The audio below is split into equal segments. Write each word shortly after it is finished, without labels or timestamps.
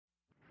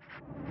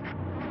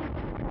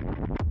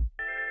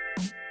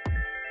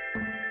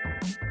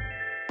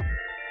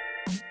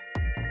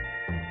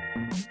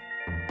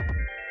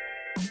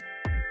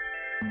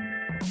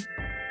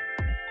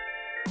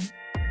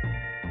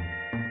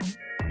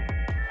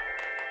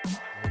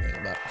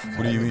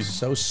What do you mean?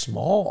 So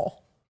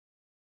small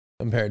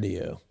compared to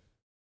you.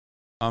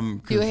 I'm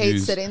confused. Do you hate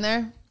sitting there?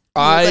 You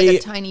I look like a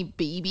tiny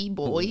baby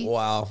boy.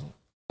 Wow,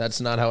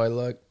 that's not how I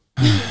look.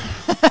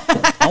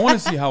 I want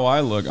to see how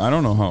I look. I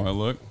don't know how I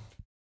look.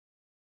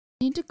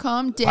 Need to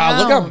calm down. Wow,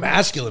 look how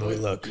masculine we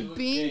look.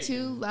 Being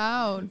too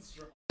loud.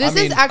 I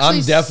mean,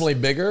 I'm definitely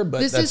bigger, but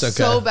this that's is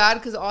okay. so bad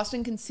because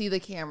Austin can see the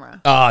camera.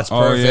 Oh, it's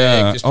perfect.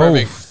 Yeah. It's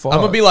perfect. Fuck. I'm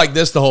gonna be like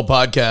this the whole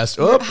podcast.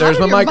 Oh, How there's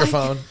did my your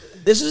microphone.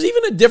 This is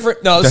even a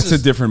different. No, That's a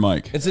different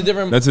mic. It's a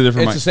different. That's a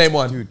different mic. It's the same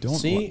one.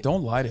 Dude,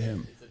 don't lie to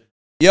him.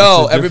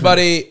 Yo,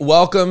 everybody,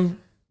 welcome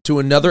to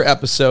another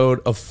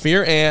episode of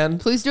Fear and.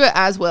 Please do it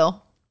as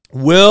Will.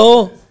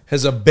 Will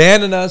has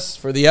abandoned us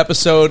for the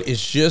episode.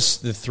 It's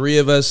just the three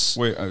of us.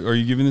 Wait, are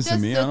you giving this to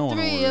me? I don't want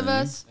to order three of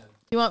anything. us.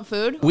 You want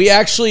food? We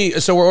actually,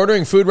 so we're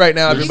ordering food right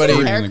now. Did you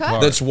Everybody get a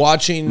haircut? that's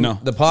watching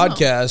the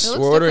podcast, it looks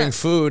we're ordering different.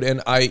 food,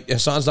 and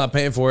Hassan's not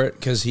paying for it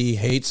because he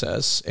hates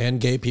us and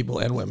gay people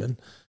and women.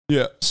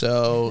 Yeah.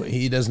 So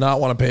he does not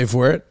want to pay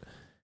for it.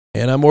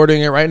 And I'm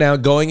ordering it right now,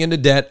 going into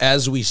debt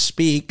as we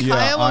speak. Yeah,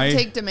 Kaya won't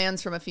take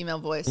demands from a female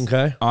voice.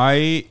 Okay.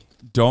 I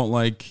don't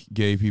like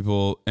gay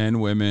people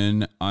and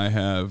women. I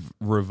have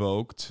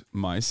revoked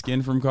my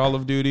skin from Call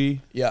of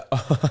Duty Yeah. in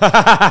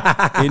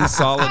Ow, I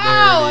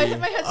solidarity. hit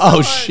my head so Oh,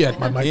 hard. shit.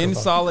 My microphone. In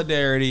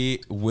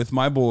solidarity with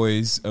my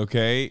boys,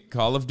 okay?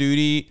 Call of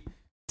Duty,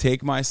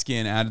 take my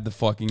skin out of the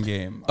fucking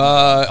game.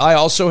 I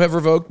also have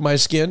revoked my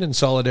skin in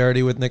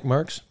solidarity with Nick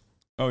Marks.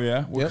 Oh,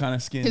 yeah? What kind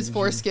of skin? His did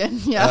foreskin.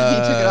 Yeah, he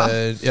took it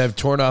off. I've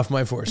torn off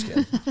my foreskin.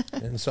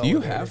 In Do you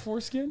solidarity. have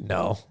foreskin?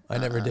 No, I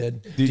never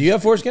did. Do you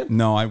have foreskin?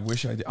 No, I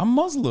wish I did. I'm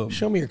Muslim.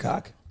 Show me your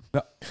cock.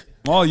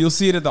 Well, you'll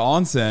see it at the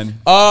onsen.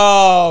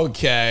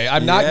 Okay. I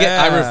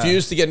Yeah.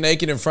 refuse to get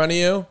naked in front of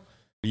you.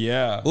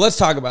 Yeah. Let's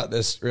talk about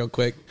this real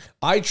quick.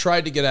 I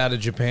tried to get out of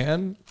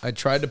Japan. I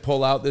tried to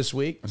pull out this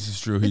week. This is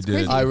true. He It's did.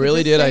 crazy. I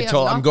really just did. say I'm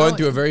I'm not going going.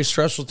 through a very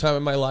stressful time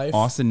in my life.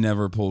 Austin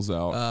never pulls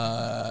out.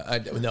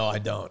 No, I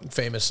don't.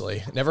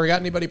 Famously, never got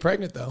anybody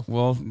pregnant though.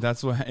 Well,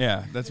 that's what.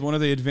 Yeah, that's one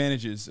of the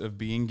advantages of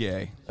being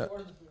gay.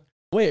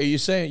 Wait, are you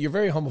saying you're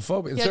very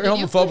homophobic? It's Yeah, very did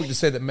you homophobic push- to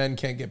say that men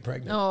can't get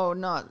pregnant No,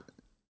 not.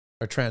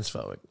 or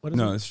transphobic. What is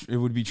No, it? it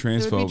would be It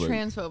would transphobic. be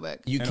transphobic.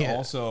 You and can't.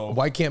 also-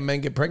 why can't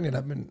men get pregnant?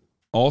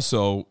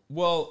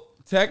 Well,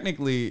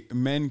 technically,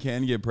 men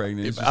can get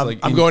pregnant. It's just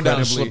I'm going down a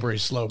incredibly- slippery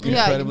slope.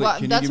 Yeah, incredibly- well,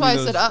 can you that's give why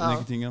me I said, those uh-oh.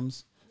 nicotine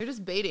gums? You're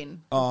just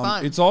baiting. For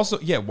fun. It's also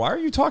why are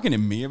you talking to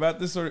me about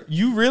this sort of?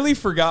 You really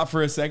forgot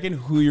for a second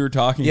who you're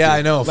talking to. Yeah,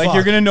 I know, Like fuck.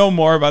 you're gonna know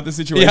more about the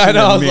situation. Yeah, I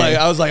know. Than me.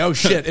 I was like, oh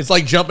shit! It's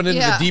like jumping into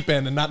Yeah. the deep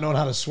end and not knowing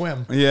how to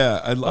swim. Yeah,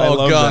 I Oh,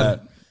 love God.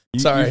 that. You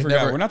Sorry, forgot.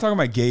 never- We're not talking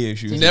about gay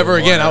issues. Never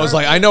here. again. I was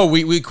like, I know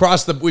we've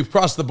crossed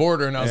the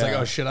border, and I was Yeah. like,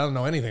 oh shit, I don't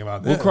know anything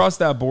about this. We'll cross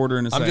that border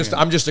in a second.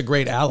 I'm just a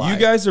great ally. You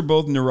guys are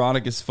both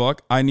neurotic as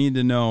fuck. I need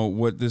to know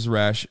what this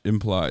rash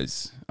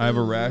implies. I have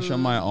a rash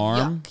on my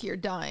arm. Yuck, you're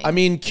dying. I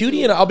mean,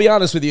 Cutie and I'll be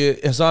honest with you,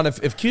 Hassan.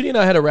 If Cutie and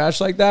I had a rash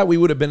like that, we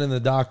would have been in the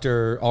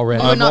doctor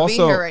already. You would I've not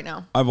also- be here right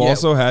now. I've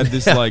also had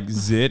this like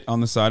zit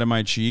on the side of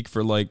my cheek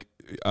for like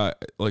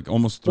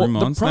almost 3 Well, the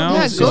months problem now.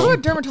 Yeah, is- go so- to a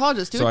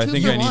dermatologist. Do so a I 2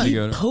 think for I need to 1.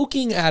 go to.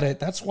 Poking at it.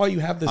 That's why you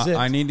have the zit.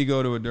 I need to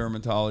go to a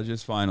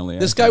dermatologist finally.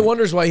 This guy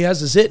wonders why he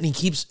has the zit, and he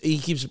keeps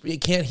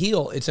it can't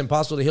heal. It's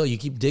impossible to heal. You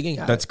keep digging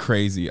at That's it.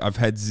 crazy. I've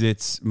had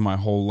zits my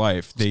whole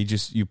life. They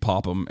just you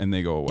pop them and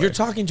they go away. You're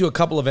talking to a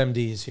couple of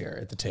MDs here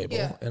at the table,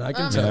 Yeah. and I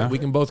can tell you, we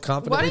can both Why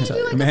confidently don't you tell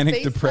do you. like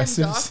Manic a FaceTime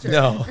depressives?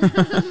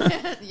 doctor?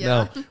 No,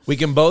 Yeah. no, we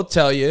can both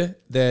tell you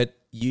that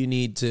you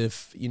need to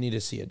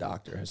see a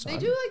doctor, Hassan. They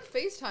do like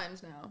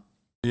FaceTimes now.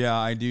 Yeah,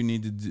 I do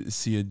need to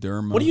see a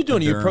derm. What are you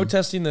doing? a Are you derm.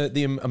 protesting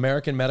the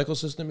American medical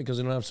system because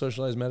they don't have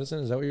socialized medicine?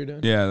 Is that what you're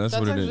doing? Yeah, that's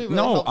what it actually is. really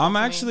No, helpful I'm to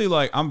me. actually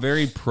like I'm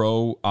very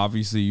pro,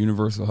 obviously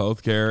universal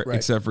health care, Right.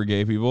 except for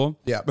gay people.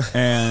 Yeah.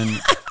 and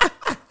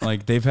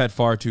like they've had it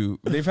far too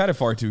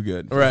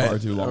good, for Right. far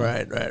too long.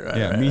 Right.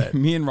 Yeah, right.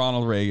 me and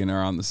Ronald Reagan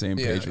are on the same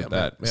page with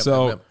that.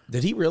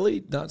 Did he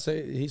really not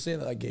say? Did he say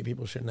that like gay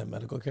people shouldn't have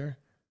medical care?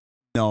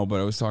 No, but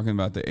I was talking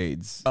about the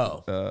AIDS.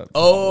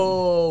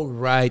 Oh,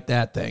 right,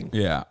 that thing.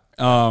 Yeah.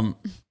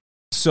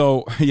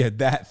 So yeah,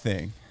 that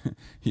thing.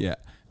 Yeah.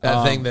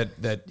 That thing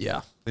that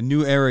yeah. The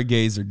new era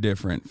gays are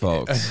different,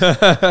 folks.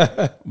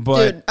 But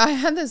Dude, I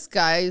had this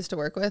guy I used to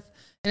work with,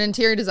 an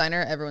interior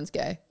designer. Everyone's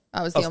gay.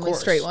 I was the Of only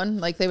course. straight one.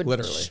 Like they would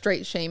Literally.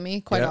 straight shame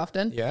me quite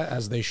often. Yeah,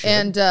 as they should.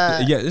 And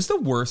yeah, it's the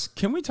worst.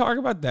 Can we talk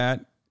about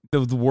that?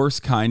 The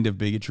worst kind of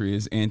bigotry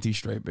is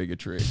anti-straight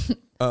bigotry.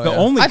 The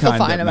only I feel kind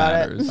fine that about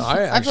it. matters.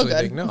 I actually good.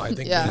 think no. I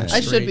think Yeah, being I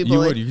should straight- be You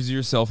would bullied. because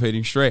you're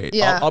self-hating straight.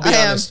 Yeah, I'll be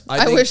I honest. am.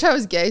 I I think- wish I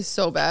was gay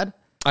so bad.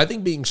 I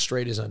think being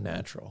straight is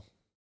unnatural.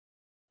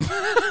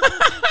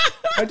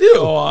 I do.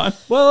 Go on.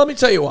 Well, let me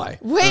tell you why.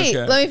 Wait,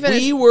 Okay. let me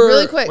finish We were-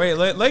 really quick. Wait,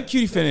 let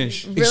Cutie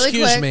finish. really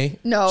Excuse quick. me.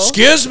 No.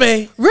 Excuse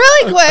me.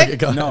 Really quick.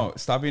 Go ahead. No,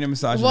 stop being a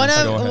misogynist.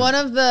 Go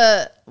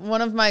ahead.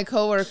 One of my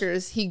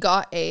coworkers, he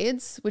got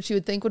AIDS, which you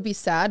would think would be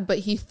sad, but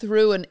he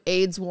threw an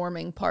AIDS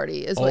warming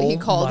party, is what he Oh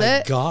called my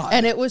it. God.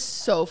 And it was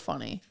so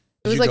funny.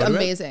 It Did was you like go to it?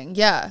 amazing.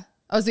 Yeah.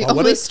 I was the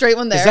only straight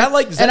one there. Is that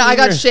like? Does that and I mean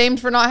got you're- shamed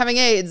for not having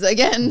AIDS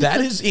again.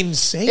 That is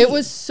insane. It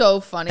was so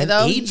funny an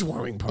though. AIDS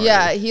warming party.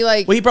 Yeah, he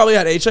like. Well, he probably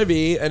had HIV,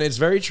 and it's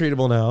very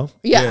treatable now.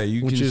 Yeah,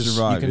 you Which can is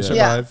survive. you can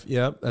yeah. survive.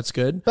 Yeah, that's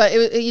good. but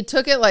he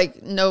took it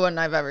like no one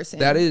I've ever seen.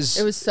 That is.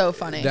 It was so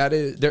funny. That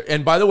is there.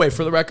 And by the way,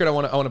 for the record, I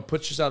want to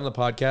put this out on the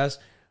podcast.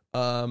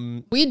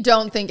 We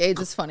don't think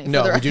AIDS is funny.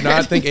 No, for the we do record.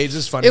 not think AIDS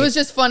is funny. It was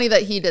just funny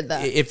that he did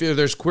that. If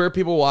there's queer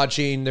people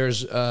watching,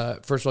 there's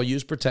first of all,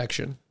 use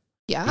protection.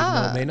 Even though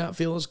Yeah. it may not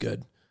feel as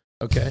good.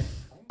 Okay.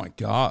 Oh my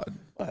God.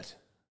 What?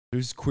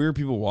 There's queer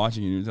people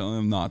watching and you're telling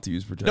them not to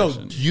use No,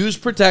 protection. use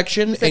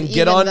protection said and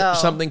get even on though.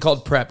 something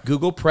called PrEP.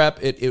 Google PrEP.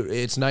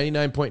 It's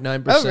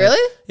 99.9%. Oh,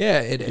 really? Yeah,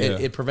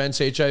 it prevents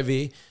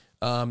HIV.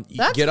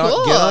 That's get cool.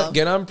 on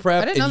get on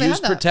PrEP I didn't know and they use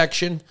had that.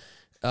 protection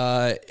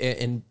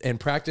and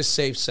practice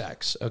safe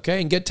sex.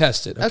 Okay, and get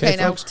tested. Okay,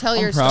 now folks? tell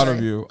your I'm proud story.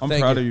 of you. I'm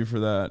Thank proud you. of you for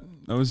that.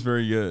 That was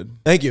very good.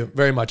 Thank you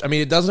very much. I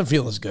mean, it doesn't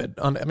feel as good.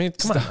 Come on, I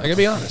gotta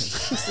be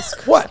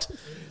honest. What?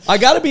 I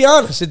gotta be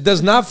honest. It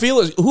does not feel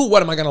as.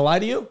 What am I gonna lie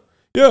to you?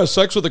 Yeah,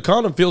 sex with a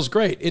condom feels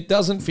great. It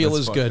doesn't feel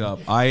That's as fucked good. up.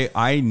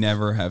 I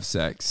never have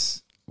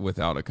sex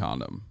without a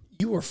condom.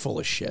 You are full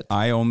of shit.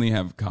 I only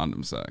have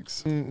condom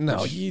sex.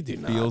 No, you do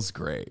not. Feels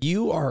great.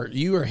 You are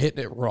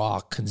hitting it raw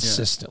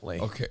consistently.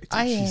 Okay. dude,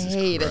 I Jesus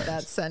hated Christ.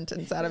 that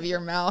sentence out of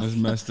your mouth. That's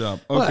messed up.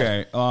 What?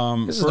 Okay.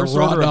 This is the First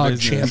raw order of dog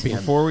business, champion.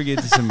 Before we get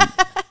to some,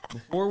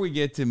 before we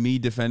get to me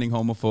defending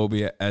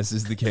homophobia, as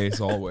is the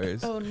case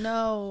always. Oh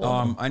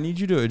no. I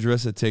need you to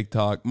address a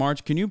TikTok.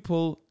 March, can you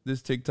pull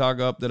this TikTok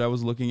up that I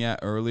was looking at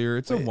earlier?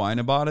 It's a wine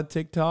about a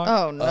TikTok.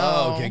 Oh no.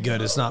 Oh, okay,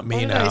 good. It's not me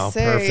What did I now.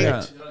 say?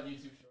 Perfect.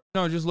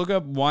 No, just look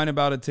up wine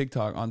about a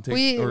TikTok on TikTok.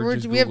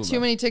 We have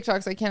too many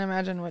TikToks. I can't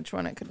imagine which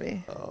one it could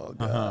be. Oh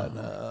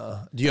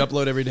god. Do you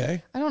upload every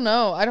day? I don't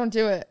know. I don't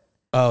do it.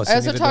 Oh, so I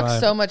also neither talk do I.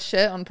 so much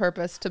shit on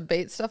purpose to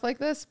bait stuff like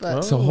this.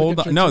 But So Oh, hold look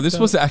at on. your No, this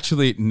TikTok. was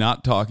actually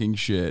not talking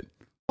shit.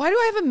 why do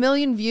I have 1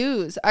 million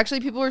views? Actually,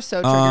 people were so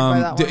triggered by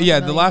that one. Yeah,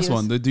 1 the million last views.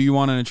 one. The do you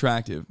want an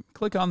attractive?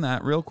 Click on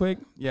that real quick.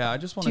 Yeah, I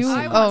just want to Do see. you-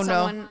 I Oh, want no.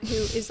 someone who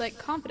is like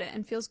confident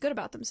and feels good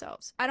about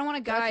themselves. I don't want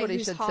a That's guy what he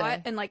who's should hot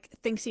say. and like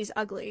thinks he's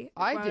ugly.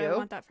 I Why do. would I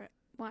want that for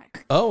why?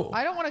 Oh.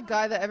 I don't want a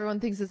guy that everyone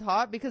thinks is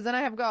hot because then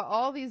I have got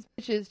all these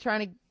bitches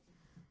trying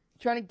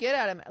to get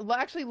at him.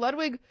 Actually,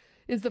 Ludwig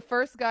is the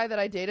first guy that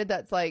I dated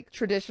that's like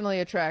traditionally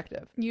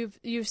attractive.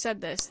 You've said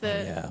this.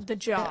 Yeah. The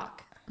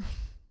jock.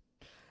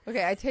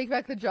 Okay, I take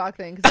back the jock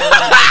thing because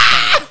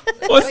I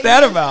What's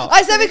that about?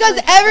 said because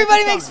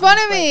everybody makes fun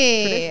of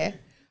me.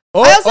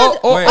 Oh, I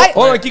also- wait,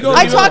 hold on, keep going.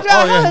 I keep going. talked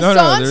about Oh, yeah, how no, no,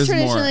 Hassan's there's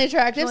traditionally more.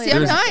 attractive. See,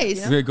 I'm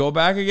nice. Wait, go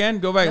back again.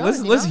 Go back. No, let's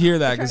you let's know? hear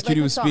that because Like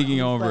Cutie a was song. speaking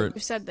He's over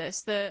You've said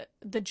this. The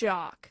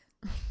jock.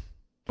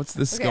 What's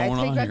this Okay, I going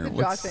take on back here? the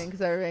jock thing because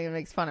everybody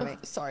makes fun of me.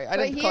 Sorry, I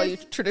But didn't he call is you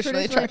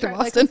traditionally attractive,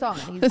 like Austin. Hassan.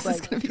 He's This is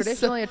like gonna be so-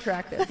 traditionally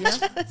attractive. You know?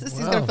 He's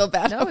Wow. gonna feel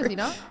bad. No, is he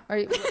not? Are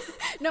you?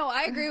 No,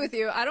 I agree with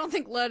you. I don't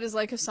think Lud is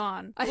like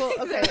Hassan. I Well,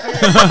 think okay.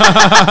 they're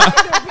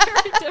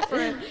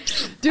very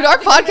different. Dude, our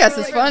podcast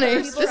is They're funny.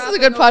 like This is a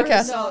good rapping over podcast.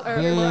 Hassan-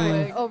 or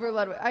Ludwig. Over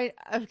Ludwig. I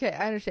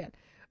understand.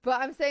 But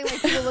I'm saying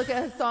like people look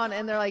at Hassan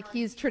and they're like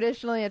he's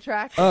traditionally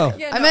attractive. Oh.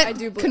 Yeah, I no, meant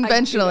do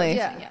conventionally.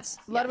 Yeah. Yeah. Yes.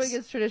 Ludwig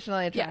yes. is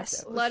traditionally attractive.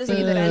 Yes. Lud is See a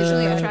that?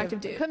 conventionally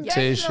attractive dude.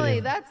 Conventionally, Tasty.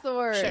 that's the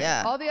word. Sure.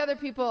 Yeah. All the other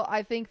people,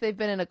 I think they've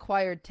been an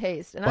acquired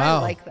taste, and Wow.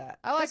 I like that.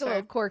 I like That's a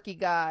little fair. quirky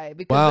guy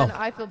because Wow. then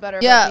I feel better.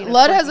 Yeah, being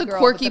Lud has a girl,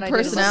 quirky but then I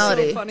did it with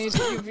personality. So funny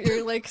that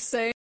you're like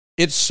saying.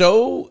 It's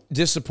so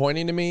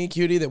disappointing to me,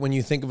 Cutie, that when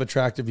you think of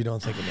attractive, you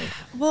don't think of me.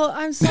 Well,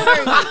 I'm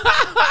sorry.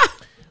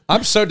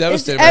 I'm so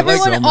devastated. by Everyone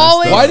like, so messed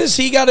always. up. why does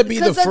he got to be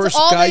the Because that's first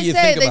all guy they you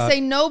say. think They about? say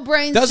no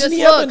brains, Doesn't just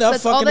he have looks. enough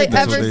That's all fucking they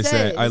That's ever what they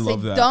say. I They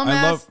love say that. Dumbass,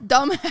 I love-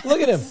 dumbass.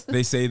 Look at him.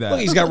 They say that. Look,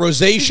 he's got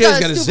rosacea. He's got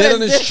got a a zit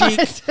on his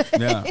stupid cheek.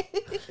 Yeah,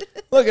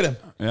 Look at him.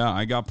 yeah.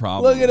 I got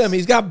problems. Look at him.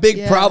 He's got big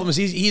Yeah. problems.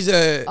 He's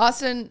a.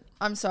 Austin,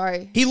 I'm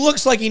sorry. He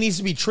looks like he needs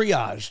to be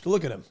triaged.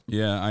 Look at him.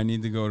 Yeah, I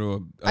need to go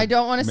to a I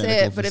don't want to say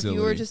medical it, but if you were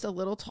facility. just a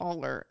little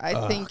taller,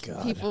 I think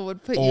God. people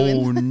would put you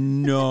Oh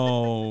in.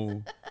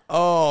 no!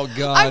 Oh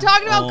God. I'm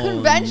talking about Oh,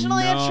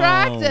 conventionally no.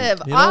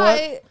 attractive. You know what?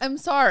 I am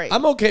sorry.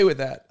 I'm okay with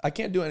that. I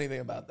can't do anything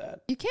about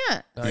that. You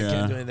can't. I Yeah.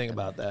 can't do anything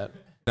about that.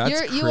 That's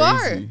You crazy.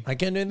 are. I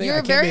can't do anything. I You're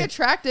can't very be-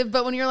 attractive,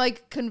 but when you're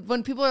like,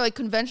 when people are like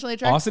conventionally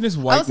attractive, Austin is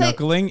I white would say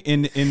knuckling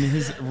in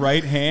his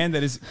right hand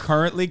that is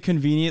currently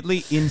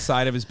conveniently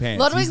inside of his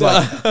pants. Ludwig's, He's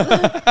like,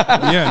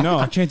 yeah, no,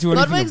 I can't do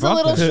anything Ludwig's a about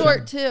little that.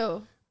 short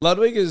too.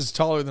 Ludwig is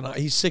taller than I.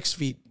 He's 6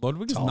 feet.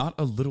 Ludwig is tall. not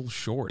a little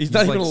short. He's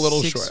not even like a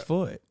little 6 short.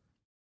 foot.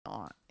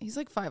 Aw, he's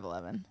like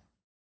 5'11".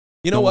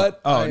 You know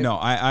what? Oh no,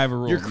 I have a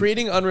rule. You're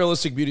creating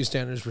unrealistic beauty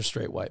standards for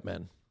straight white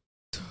men.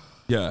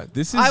 Yeah,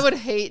 this is. I would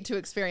hate to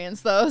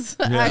experience those.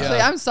 Actually,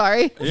 Yeah. I'm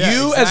sorry. Yeah,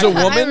 you, exactly. as a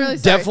I'm woman, really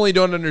sorry. definitely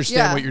don't understand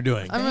Yeah. what you're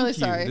doing. I'm really Thank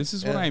you. sorry. This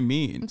is Yeah. what I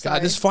mean. I'm sorry.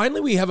 God, finally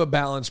we have a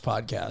balanced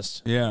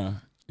podcast Yeah,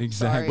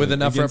 exactly. with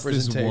enough Against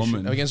representation This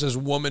woman. against this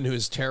woman who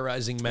is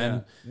terrorizing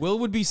men. Yeah. Will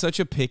would be such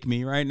a pick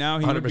me right now.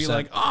 He would be 100%.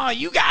 like, "Oh,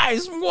 you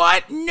guys,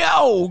 what?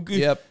 No,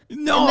 Yep.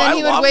 no." and then I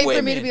he would love wait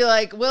women. for me to be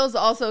like, Will's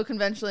also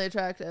conventionally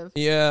attractive.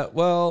 Yeah,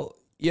 well,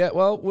 Yeah,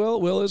 well,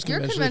 Will is You're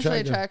conventionally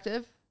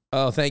attractive.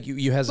 Oh, thank you.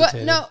 You But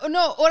hesitated.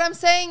 no. What I'm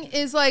saying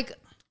is like,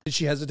 Did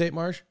she hesitate,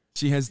 Marsh?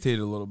 She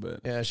hesitated a little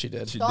bit. Yeah, she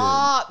did. She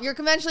stop. You're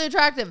conventionally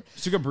attractive.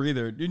 She took a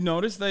breather. You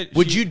notice that?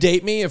 Would you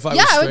date me if I was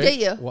Yeah, straight? I would date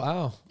you.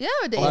 Wow. Yeah, I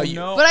would date Wow, you.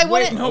 no. But I Wait,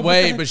 wouldn't. no.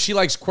 Wait, but she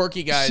likes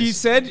quirky guys. She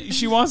said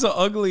she wants an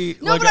ugly.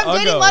 No, like but I'm an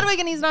dating uggo. Ludwig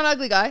and he's not an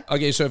ugly guy.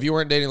 Okay, so if you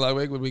weren't dating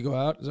Ludwig, would we go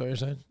out? Is that what you're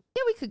saying?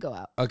 Yeah, we could go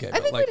out. Okay, I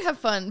but think like- we'd have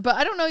fun, but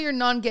I don't know your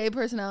non-gay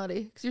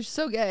personality because you're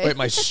so gay. Wait,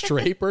 my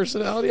straight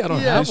personality? I don't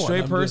Yeah. have His one.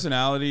 straight I'm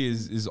personality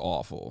is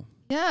awful.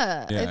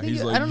 yeah, Yeah, I think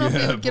he's I like, don't know if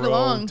we would get bro,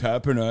 along.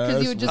 tapping ass.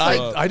 Because you would just what's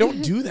like up?" I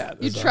don't do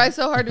that. You try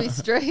so hard to be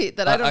straight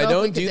that I don't know. I if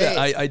don't we could do date.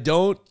 that. I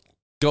don't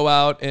go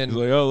out and. He's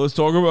like, oh, let's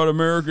talk about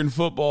American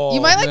football.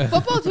 You might like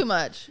football too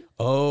much.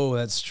 Oh,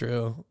 that's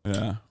true.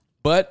 Yeah.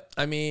 But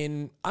I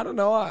mean, I don't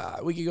know.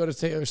 We could go to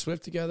Taylor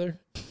Swift together.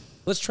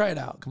 Let's try it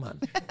out. Come on.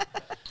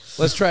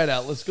 Let's try it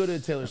out. Let's go to a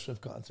Taylor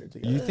Swift concert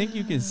together. You think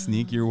you can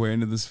sneak your way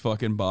into this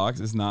fucking box?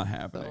 It's not So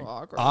happening.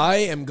 awkward. I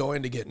am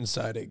going to get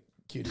inside a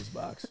Cutie's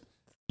box.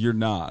 You're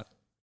not.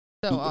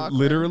 So awkward.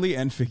 Literally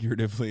and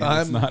figuratively. It's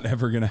I'm- not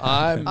ever going to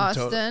happen.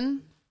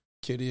 Austin,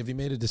 Cutie, have you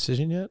made a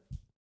decision yet?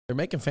 They're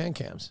making fan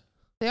cams.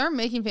 they are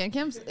making fan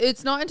cams.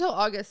 It's not until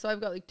August, so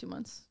I've got like 2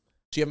 months.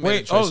 So you haven't made a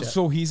Wait, choice yet.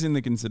 so he's in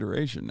the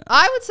consideration now.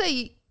 I would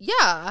say,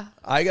 yeah.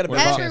 I got a What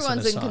better about- chance than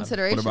Everyone's in Hassan.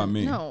 consideration. What about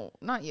me? No,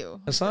 not you.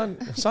 Hassan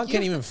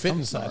can't even fit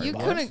inside. You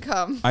boss. couldn't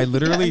come. I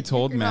literally Yeah,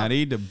 told you're not.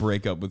 Maddie to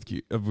break up with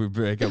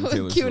break up with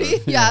Taylor With Cutie.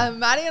 Swift. Yeah,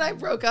 Maddie and I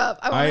broke up.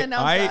 I want to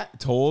announce I that.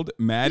 told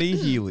Maddie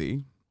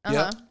Healy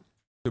Uh-huh.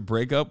 to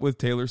break up with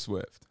Taylor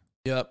Swift.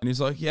 Yep. And he's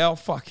like, yeah, I'll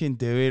fucking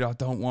do it. I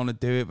don't want to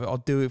do it, but I'll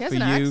do it He has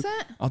for an you.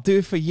 accent? I'll do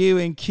it for you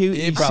and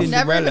Cutie He probably-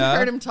 Never even Cinderella.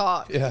 heard him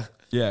talk. Yeah.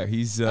 Yeah,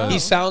 he's He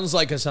sounds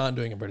like Hassan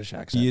doing a British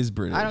accent. he is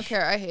British. I don't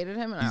care. I hated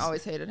him, and I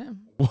always hated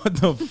him. What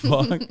the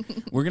fuck?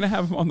 We're gonna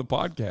have him on the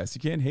podcast.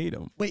 You can't hate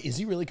him. Wait, is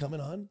he really coming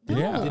on?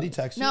 Yeah. Did he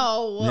text you?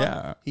 No.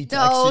 Yeah. He texted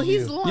No, you.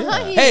 he's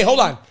lying. Hey, hold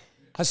on.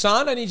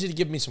 Hassan, I need you to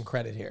give me some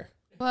credit here.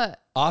 What?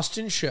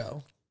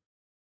 AustinShow,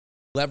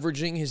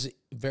 leveraging his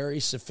very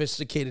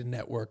sophisticated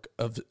network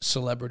of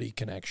celebrity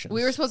connections.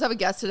 We were supposed to have a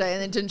guest today,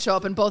 and it didn't show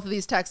up, and both of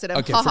these texted him.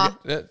 Okay, Haha.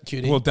 forget that,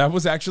 Cutie. Well, that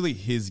was actually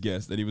his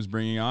guest that he was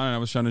bringing on, and I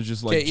was trying to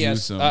just like okay,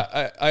 juice yes. him.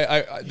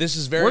 I this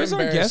is very Where's our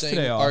guest embarrassing.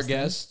 today, Our Austin?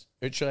 guest.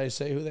 Should I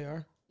say who they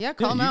are? Yeah,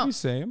 call yeah, him you out. can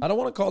say him. I don't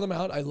want to call them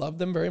out. I love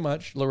them very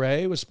much.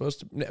 Lorraine was supposed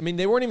to. I mean,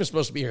 they weren't even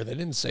supposed to be here. They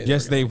didn't say.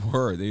 Yes, they they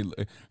were.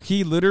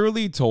 He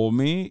literally told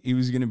me he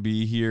was gonna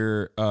be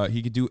here.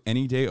 He could do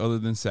any day other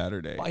than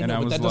Saturday, I and know, I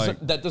but was that like,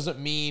 doesn't. That doesn't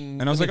mean.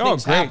 and I was I mean, like, oh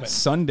things great, happen.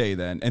 Sunday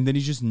then. And then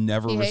he just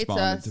never He hates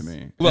responded us. to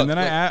me. Look, and then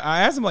look.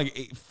 I asked him like,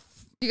 Do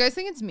you guys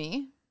think it's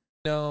me?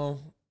 No,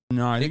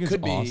 no, I think it it's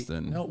could be.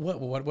 Austin. No, what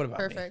about me?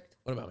 Perfect.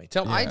 What about me?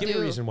 Tell me. I Give me a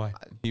do. reason why.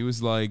 He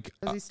was like,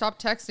 Because he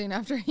stopped texting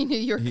after he knew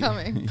you were he,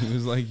 coming. he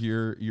was like,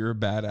 you're a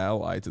bad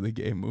ally to the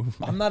gay movement.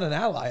 I'm not an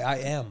ally. I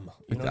am.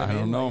 You know what I mean?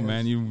 don't know, Like,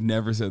 man. You've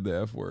never said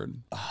the F word.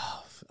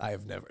 I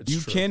have never. It's You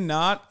true.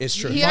 cannot. It's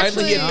true. He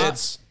Finally, he actually-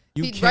 admits.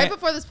 You Right can't.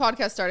 before this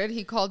podcast started,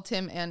 he called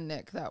Tim and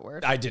Nick that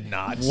word. I did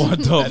not. What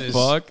the That is-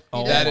 fuck?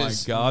 Oh That my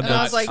is god, and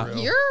I was that's like,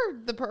 true. you're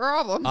the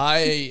problem.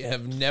 I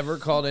have never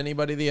called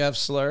anybody the F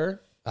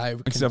slur.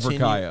 except for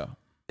Kaya. No.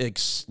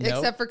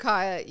 Except for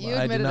Kaya. You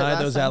I admitted it deny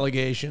last those time.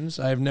 allegations.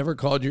 I have never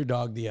called your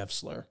dog the F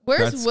slur.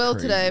 Where's That's Will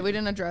crazy. today? We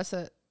didn't address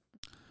it.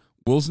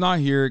 Will's not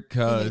here He hates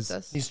because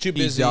us. He's too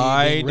He busy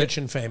died- being rich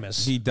and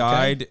famous. he okay?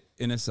 died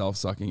in a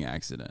self-sucking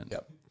accident.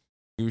 Yep.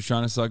 He was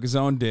trying to suck his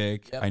own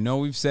dick. Yep. I know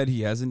we've said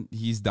he hasn't.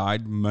 He's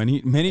died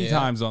many Yeah.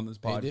 times on this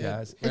He did. podcast.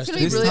 Rest It's in going to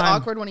be This really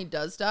time- awkward when he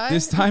does die.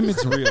 This time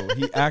it's real.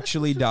 He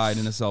actually died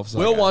in a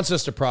self-sucking. Will wants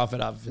us to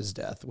profit off of his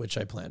death, which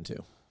I plan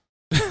to.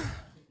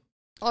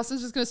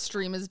 Austin's just going to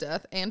stream his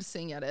death and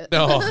sing at it.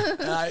 No,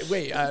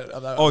 wait.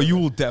 Oh, you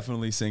will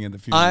definitely sing in the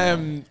future. I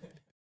am.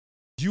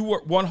 You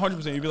were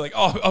 100%. You'd be like,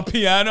 oh, a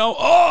piano.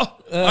 Oh,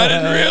 I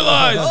didn't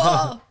realize.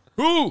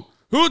 Oh,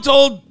 Who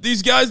told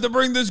these guys to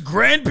bring this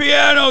grand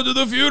piano to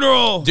the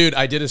funeral? Dude,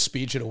 I did a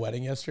speech at a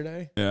wedding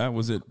yesterday. Yeah,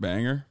 was it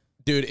banger?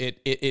 Dude,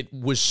 it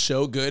was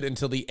so good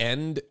until the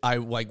end. I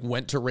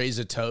went to raise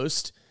a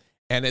toast,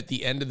 and at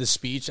the end of the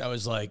speech, I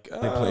was like, They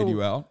played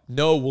you out.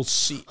 No, we'll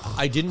see.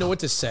 I didn't know what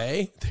to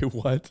say. They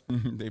what?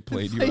 They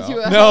played you Played out.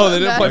 you out. No, they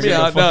didn't play Like me at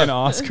out. the fucking No.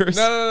 Oscars.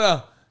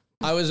 No.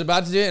 I was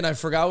about to do it, and I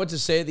forgot what to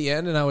say at the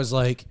end, and I was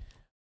like,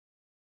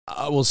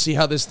 we'll see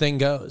how this thing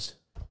goes.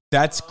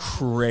 That's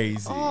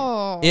crazy.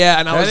 Oh. Yeah,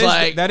 and I was That is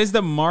like, that is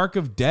the mark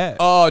of death.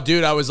 oh,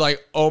 dude, I was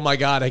like, oh my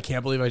God, I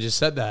can't believe I just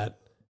said that.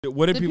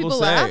 What did Did people people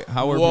say? laugh?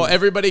 How were Well, people-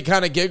 everybody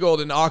kind of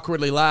giggled and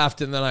awkwardly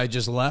laughed, and then I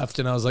just left,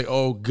 and I was like,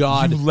 oh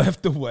God. you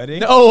left the wedding?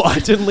 No, I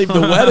didn't leave the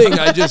wedding.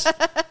 I just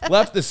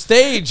left the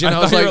stage, and I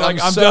I was thought you like, were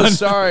like, I'm I'm so done.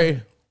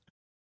 sorry.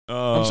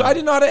 Oh. So I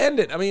didn't know how to end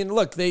it. I mean,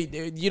 look, we'll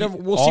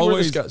see where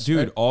this goes. Dude,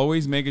 right?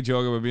 always make a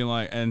joke about being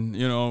like, and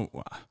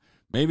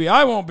maybe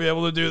I won't be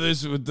able to do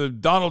this with the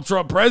Donald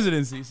Trump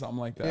presidency, something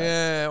like that.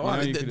 Yeah,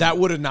 well, You know, that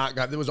would have not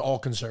got. It was all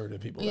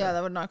conservative people. Yeah, there.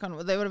 that would knock on.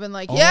 They would have been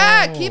like,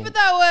 "Yeah, keep it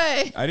that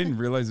way." I didn't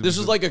realize This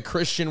was like a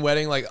Christian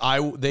wedding. Like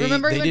they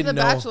Remember, they you went to didn't the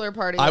know. bachelor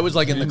party. I was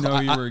like in the didn't know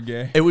closet. you were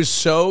gay. It was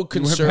so went back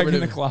in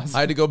conservative. the closet. I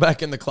had to go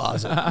back in the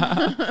closet.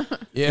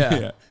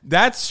 Yeah.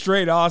 That's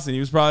straight Austin. He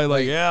was probably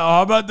like, yeah,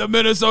 how about the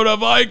Minnesota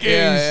Vikings?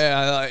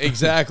 Yeah,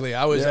 exactly.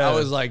 I was Yeah.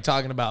 like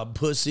talking about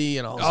pussy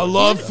and all. I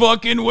love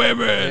fucking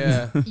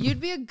women. Yeah. You'd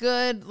be a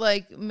good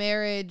like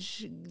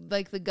marriage,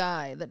 like the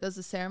guy that does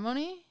the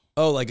ceremony.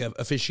 Oh, like an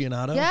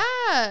aficionado?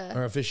 Yeah,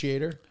 Or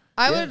officiator?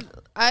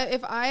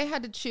 If I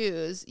had to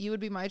choose, you would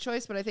be my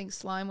choice, but I think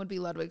Slime would be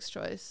Ludwig's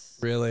choice,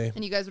 Really?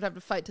 and you guys would have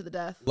to fight to the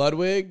death.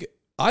 Ludwig?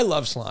 I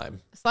love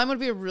Slime. Slime would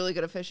be a really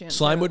good officiant.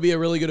 Slime would be a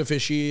really good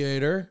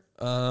officiator.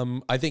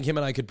 I think him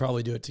and I could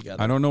probably do it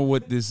together. I don't know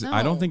what this.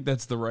 I don't No. think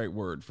that's the right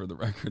word for the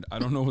record. I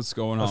don't know what's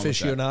going on. With that.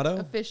 Aficionado?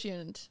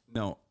 officiant,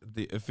 No,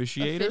 the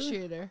officiator.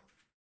 officiator,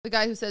 the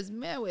guy who says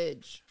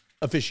marriage,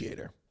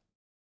 Officiator.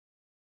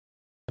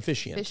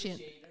 Officiant.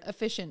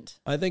 efficient.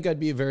 I think I'd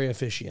be very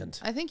efficient.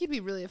 I think you'd be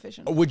really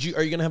efficient. Are you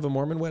going to have a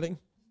Mormon wedding?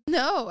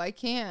 No, I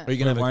can't. Are you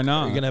going to have Why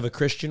not? Are you going to have a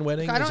Christian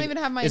wedding? I don't even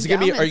have my. Is it going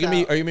to be? Are you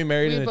endowments going to be out.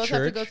 married We in a both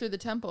church? have to go through the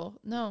temple.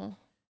 No.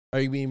 Are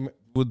you being?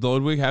 Would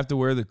Ludwig have to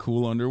wear the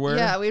cool underwear?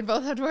 Yeah, we'd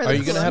both have to wear. Are the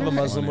you going to have a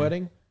underwear. Muslim Funny.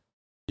 wedding?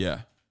 Yeah.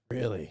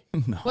 Really?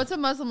 No. What's a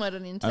Muslim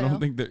wedding entail? I don't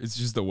think that it's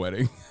just a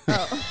wedding.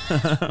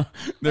 Oh.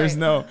 There's Right.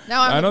 no.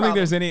 Now I'm I the don't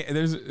think problem.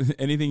 there's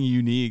anything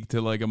unique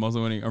to like a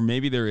Muslim wedding, or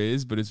maybe there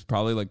is, but it's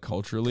probably like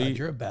culturally. God,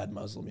 you're a bad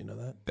Muslim. You know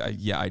that?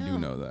 I do Oh.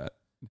 know that.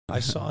 I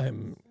saw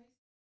him.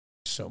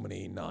 So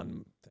many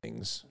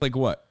non-things. Like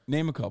what?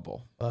 Name a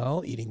couple.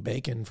 Well, eating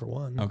bacon for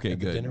one. Okay, at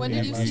the good. dinner When we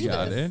did had you last see You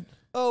got this? it.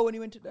 Oh, when you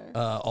went to dinner.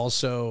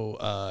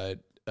 Also,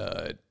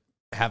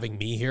 having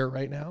me here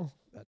right now.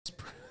 That's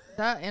Is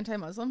that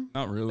anti-Muslim?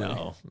 Not really.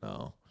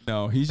 no.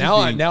 No, he's Now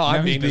just I- now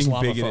I'm he's being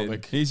bigoted.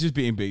 Islamophobic. He's just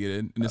being bigoted.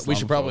 And We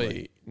should Islamophobic.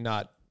 probably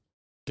not.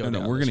 Go No,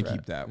 down we're this gonna route.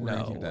 keep that. We're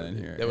gonna keep that in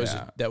here.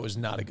 That was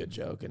not a good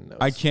joke, and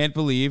I can't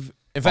believe.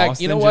 In fact,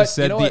 Austin you know what? just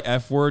said You know the what?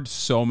 F word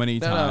so many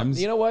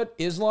times You know what?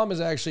 Islam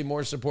is actually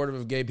more supportive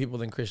of gay people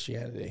than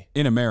Christianity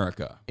in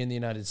America, in the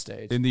United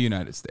States. in the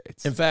United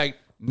States. In fact,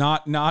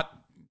 not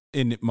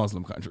in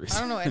Muslim countries.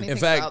 I don't know anything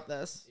fact- about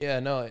this. yeah,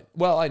 no.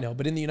 Well, I know,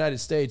 but in the United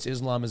States,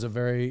 Islam is a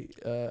very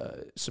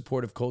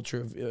supportive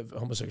culture of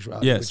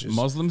homosexuality. Yes, which is,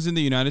 Muslims in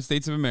the United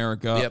States of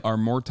America Yep. are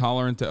more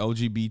tolerant to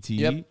LGBT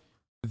Yep.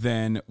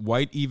 than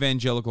white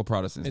evangelical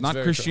Protestants. It's Not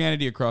very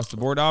Christianity across the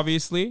board,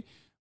 obviously,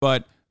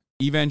 but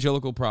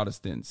evangelical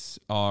Protestants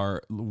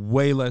are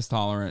way less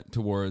tolerant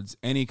towards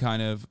any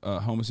kind of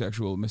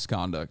homosexual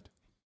misconduct.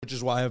 which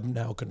is why I've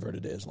now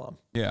converted to Islam.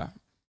 Yeah.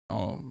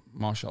 Oh,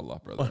 mashallah,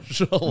 brother.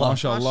 Mashallah.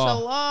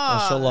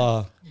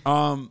 Mashallah.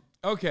 Mashallah.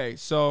 Okay,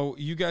 so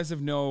you guys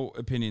have no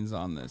opinions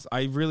on this.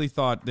 I really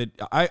thought that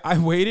I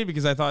waited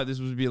because I thought this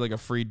would be like a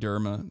free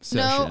derma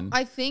session. No,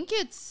 I think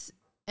it's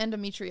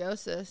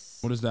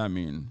endometriosis. What does that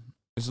mean?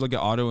 Is it like an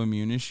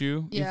autoimmune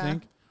issue, Yeah. you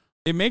think?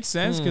 It makes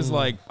sense because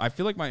like I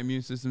feel like my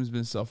immune system's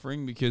been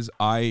suffering because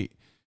You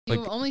like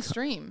only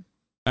stream.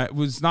 it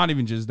was not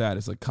even just that.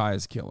 It's like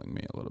Kaya's killing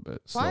me a little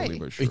bit slowly Why?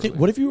 but You surely. think,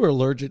 what if you were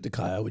allergic to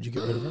Kaya? Would you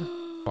get rid of her?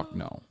 Fuck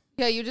no.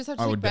 Yeah, you just have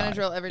to I take would die.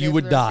 Benadryl every day. You for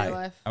would the rest of your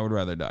die. life. I would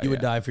rather die. You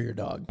would die for your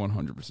dog.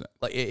 100%.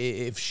 Like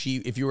if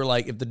you were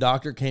like, if the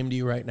doctor came to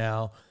you right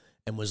now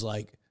and was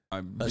like,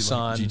 I'd be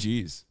Hassan. like,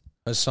 GG's.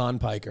 Hassan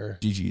Piker,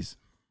 GG's.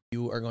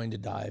 you are going to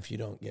die if you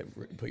don't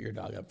put your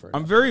dog up for.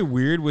 I'm very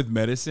weird with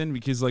medicine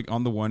because, like,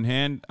 on the one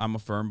hand, I'm a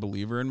firm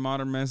believer in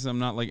modern medicine. I'm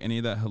not like any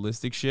of that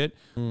holistic shit.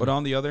 But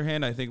on the other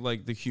hand, I think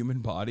like the human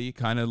body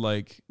kind of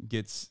like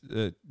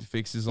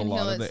fixes a Can lot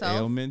heal of the itself.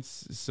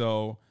 ailments.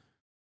 So,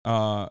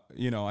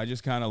 I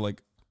just kind of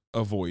like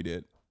avoid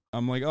it.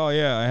 I'm like, oh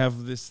yeah, I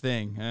have this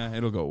thing.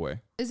 It'll go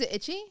away Is it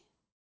itchy?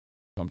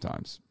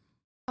 sometimes.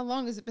 How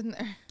long has it been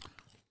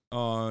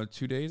there?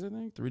 2 days, I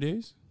think, 3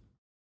 days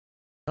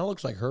That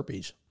looks like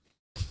herpes.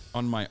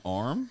 on my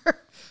arm.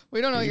 We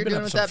don't know what You've you're been doing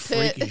up with some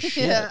that freaky pit.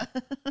 shit. Yeah.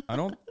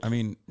 I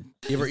mean,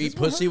 You ever eat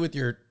pussy with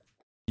your?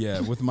 yeah,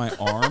 with my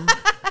arm,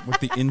 with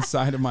the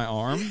inside of my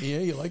arm. Yeah,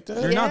 you like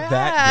that? You're not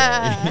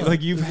that gay. Yeah.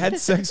 Like, you've had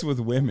sex with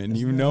women.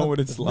 You know what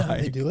it's Isn't that how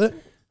they like. do it.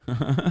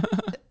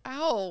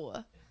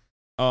 Ow.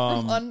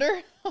 From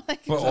under?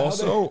 Like, But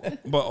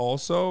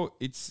also,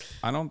 it's,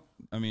 I don't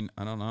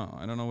know.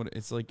 I don't know what,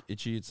 it's like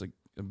itchy. It's like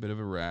a bit of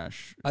a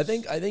rash. I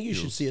think you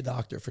should Feels- see a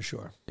doctor for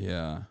sure.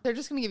 Yeah. they're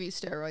just going to give you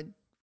steroid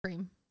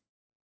cream.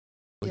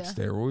 Like Yeah.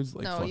 steroids?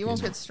 Like No, you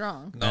won't get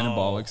strong.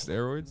 anabolic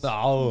steroids?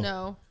 No.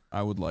 No.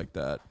 I would like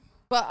that.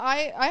 But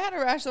I had a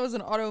rash that was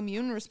an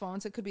autoimmune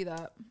response. It could be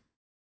that.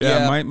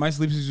 Yeah, Yeah. my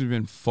sleep schedule has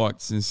been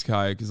fucked since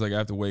Kai because like I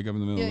have to wake up in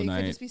the middle Yeah, of you the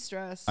could night. just be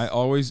stressed.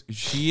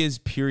 She is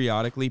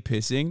periodically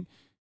pissing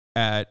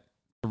at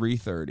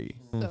 3:30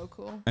 So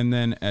cool. and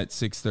then at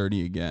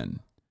 6:30 again.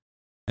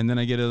 And then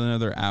I get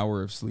another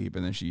hour of sleep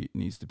and then she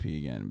needs to pee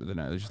again, but then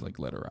I just like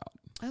let her out.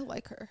 I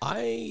like her.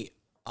 I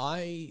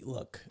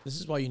look. This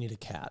is why you need a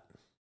cat.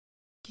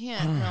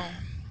 Can't, no.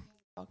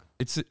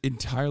 It's an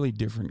entirely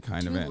different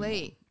kind of Too animal.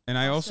 late. And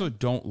I also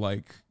don't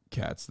like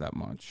cats that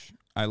much.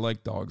 I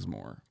like dogs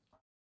more.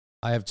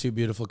 I have 2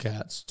 beautiful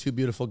cats. 2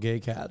 beautiful gay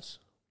cats.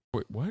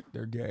 Wait, what?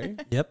 They're gay?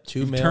 Yep,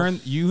 2 male.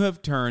 You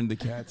have turned the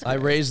cats gay. I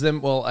raised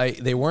them. Well,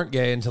 they weren't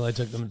gay until I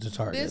took them to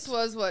Target. This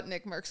was what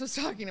Nick Mercs was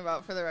talking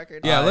about, for the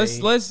record. Yeah,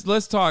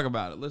 let's talk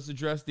about it. Let's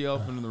address the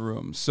elephant in the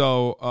room.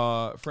 So,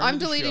 I'm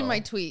deleting my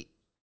tweet.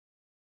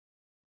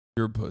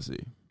 You're a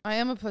pussy. I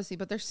am a pussy,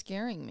 but they're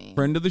scaring me.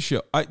 Friend of the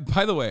show.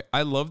 By the way,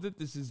 I love that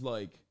this is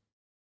like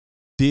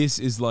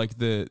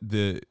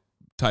the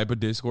type of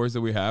discourse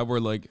that we have where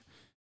like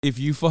if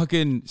you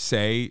fucking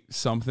say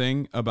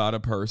something about a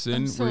person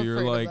I'm so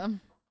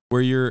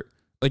where you're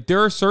like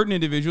there are certain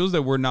individuals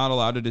that we're not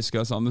allowed to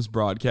discuss on this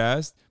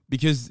broadcast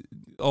because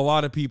a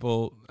lot of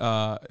people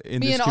in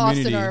Me this and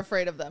community Austin are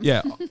afraid of them.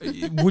 Yeah,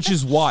 which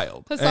is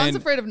wild. Hassan's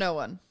afraid of no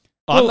one.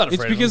 I'm not it's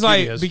afraid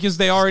because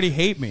they already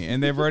hate me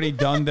and they've already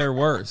done their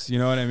worst. You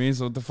know what I mean?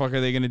 So what the fuck are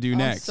they going to do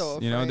next?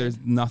 So you know, there's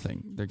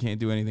nothing. They can't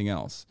do anything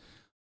else.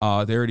 They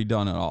already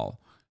done it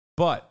all.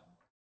 But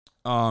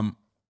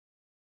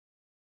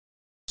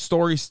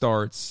story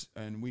starts,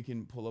 and we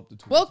can pull up the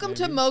tweet. Welcome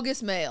to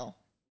Mogus Mail.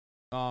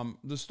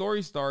 The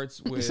story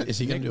starts with Is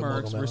he Nick gonna do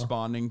a Mercs Mogus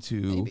responding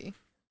to Maybe.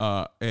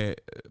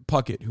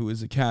 Puckett, who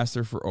is a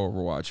caster for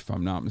Overwatch, if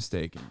I'm not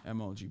mistaken.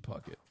 MLG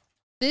Puckett.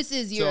 This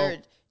is your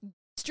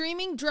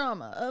streaming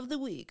drama of the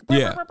week.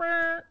 Yeah.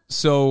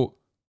 So,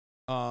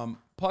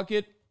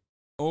 Puckett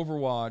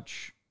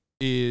Overwatch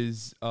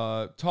is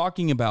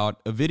talking about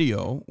a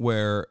video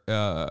where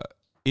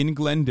in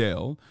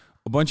Glendale,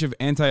 a bunch of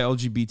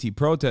anti-LGBT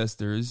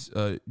protesters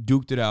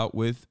duked it out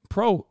with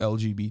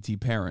pro-LGBT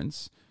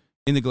parents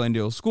in the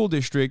Glendale School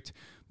District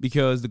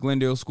because the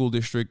Glendale School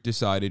District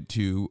decided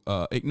to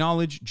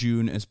acknowledge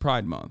June as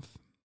Pride Month.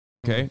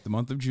 Okay? The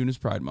month of June is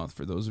Pride Month,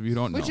 for those of you who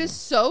don't know. Which is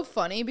so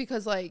funny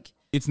because, like...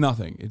 It's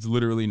nothing. It's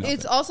literally nothing.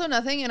 It's also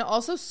nothing, and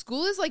also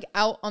school is, like,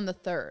 out on the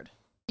 3rd.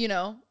 You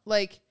know?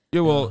 Like...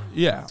 Yeah, well,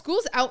 yeah.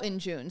 School's out in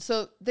June,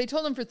 so they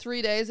told them for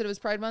 3 days that it was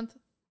Pride Month?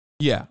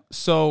 Yeah,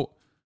 so...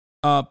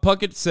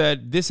 Puckett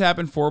said, this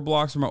happened 4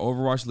 blocks from our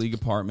Overwatch League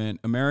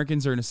apartment.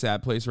 Americans are in a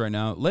sad place right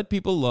now. Let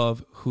people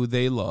love who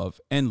they love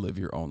and live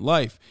your own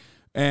life.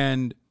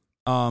 And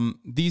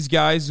these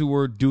guys who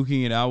were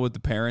duking it out with the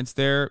parents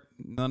there,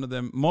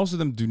 most of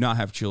them do not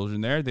have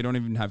children there. They don't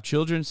even have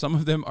children. Some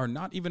of them are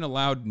not even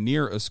allowed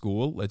near a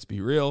school. Let's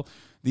be real.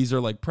 These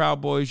are like Proud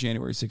Boys,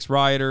 January 6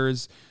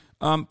 rioters,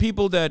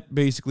 people that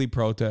basically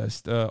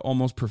protest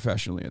almost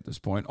professionally at this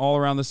point, all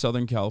around the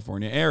Southern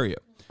California area.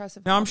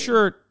 Now, I'm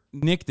sure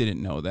Nick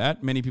didn't know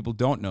that. Many people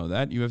don't know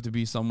that. You have to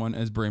be someone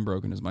as brain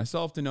broken as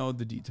myself to know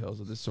the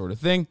details of this sort of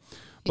thing.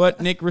 But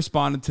Nick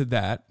responded to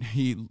that.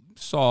 He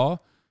saw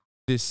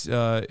this,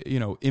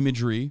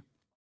 imagery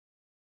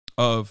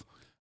of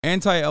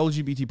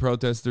anti-LGBT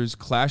protesters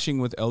clashing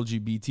with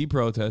LGBT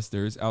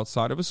protesters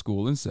outside of a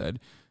school and said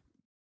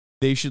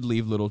they should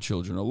leave little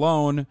children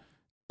alone.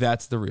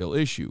 That's the real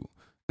issue.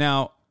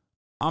 Now,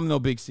 I'm no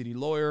big city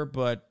lawyer,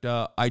 but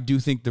I do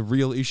think the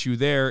real issue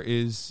there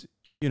is,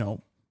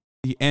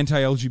 the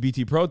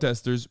anti-LGBT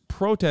protesters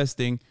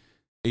protesting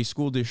a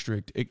school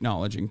district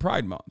acknowledging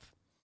Pride Month.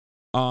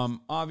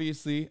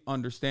 Obviously,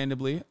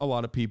 understandably, a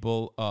lot of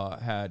people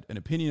had an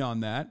opinion on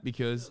that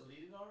because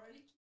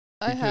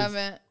I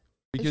haven't.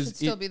 It should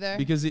still be there.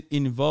 Because it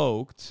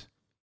invoked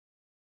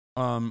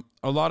a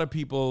lot of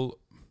people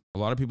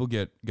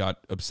got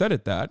upset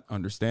at that,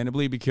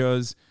 understandably,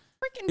 because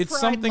it's Pride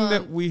something Month.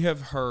 that we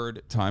have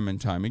heard time and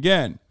time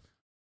again.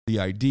 The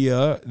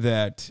idea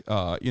that,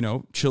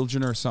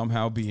 children are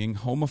somehow being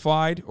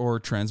homified or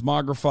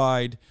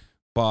transmogrified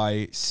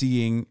by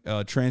seeing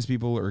trans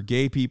people or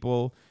gay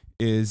people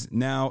is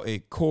now a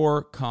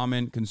core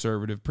common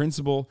conservative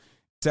principle.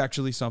 It's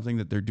actually something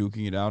that they're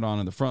duking it out on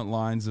in the front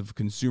lines of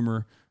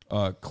consumer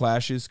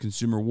clashes,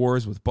 consumer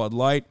wars with Bud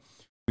Light.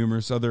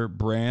 Numerous other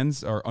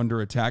brands are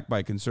under attack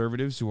by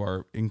conservatives who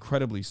are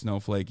incredibly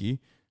snowflakey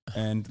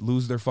and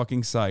lose their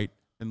fucking sight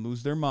and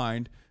lose their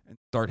mind and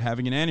start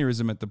having an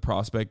aneurysm at the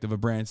prospect of a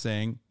brand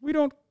saying, we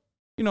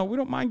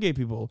don't mind gay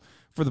people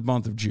for the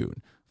month of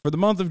June. For the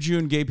month of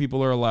June, gay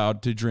people are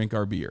allowed to drink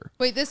our beer.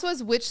 Wait, this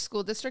was which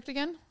school district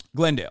again?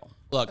 Glendale.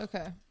 Look,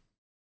 Okay.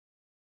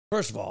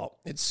 first of all,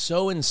 it's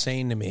so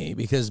insane to me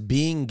because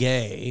being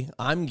gay,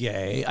 I'm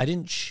gay. I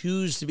didn't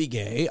choose to be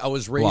gay. I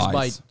was raised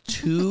by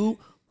two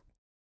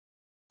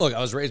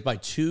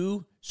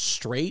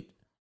straight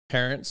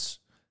parents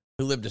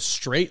who lived a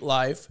straight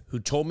life, who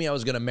told me I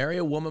was going to marry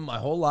a woman my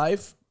whole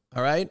life.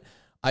 All right.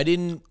 I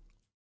didn't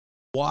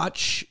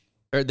watch,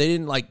 or they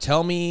didn't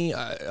tell me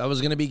I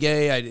was going to be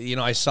gay.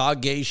 I saw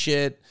gay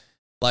shit.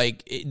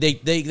 Like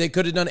they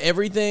could have done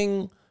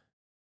everything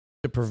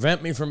to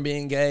prevent me from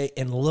being gay.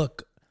 And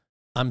look,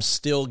 I'm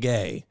still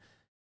gay.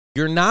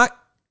 You're not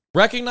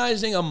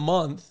recognizing a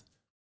month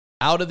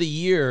out of the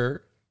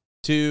year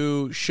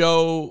to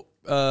show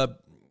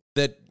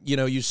that,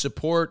 you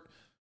support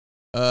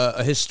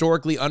a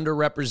historically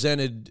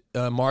underrepresented,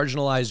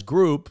 marginalized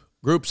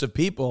groups of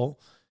people.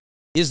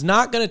 is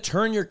not going to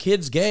turn your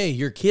kids gay.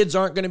 Your kids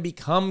aren't going to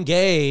become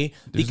gay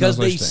because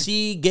they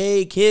see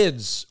gay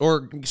kids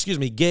or,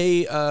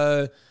 gay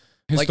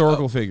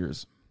historical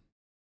figures.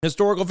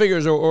 Historical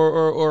figures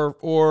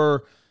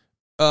or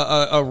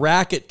a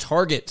rack at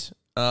Target.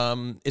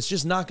 It's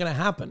just not going to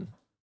happen.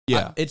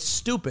 Yeah. It's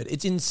stupid.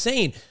 It's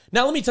insane.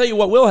 Now, let me tell you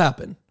what will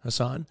happen,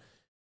 Hassan.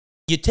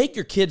 You take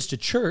your kids to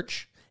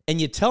church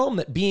and you tell them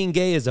that being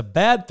gay is a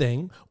bad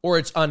thing or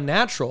it's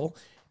unnatural.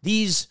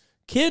 These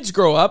kids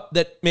grow up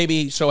that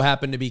maybe so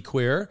happen to be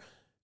queer,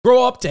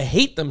 grow up to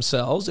hate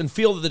themselves and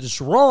feel that it's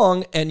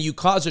wrong, and you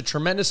cause a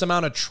tremendous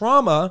amount of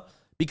trauma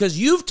because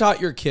you've taught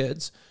your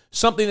kids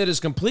something that is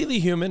completely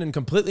human and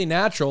completely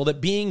natural, that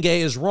being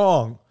gay is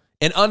wrong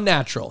and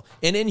unnatural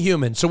and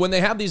inhuman. So when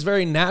they have these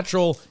very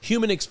natural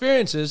human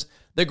experiences,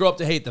 they grow up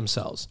to hate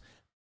themselves.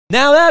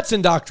 Now that's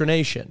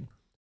indoctrination,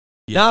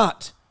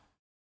 not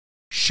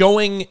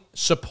showing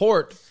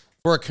support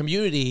for a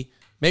community,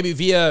 maybe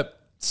via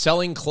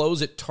selling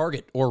clothes at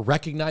Target or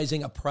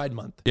recognizing a Pride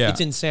Month. Yeah.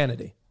 It's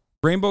insanity.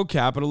 Rainbow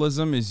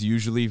capitalism is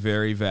usually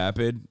very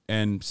vapid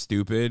and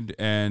stupid,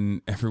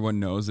 and everyone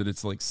knows that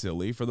it's like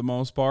silly for the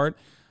most part.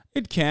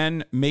 It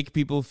can make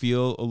people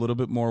feel a little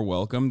bit more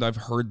welcomed. I've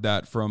heard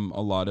that from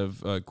a lot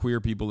of queer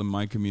people in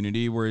my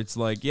community, where it's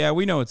like, yeah,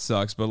 we know it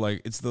sucks, but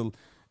like it's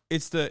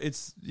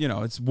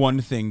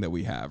one thing that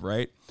we have,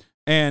 right?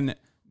 And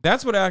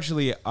that's what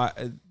actually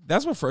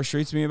that's what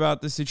frustrates me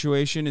about this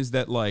situation, is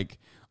that like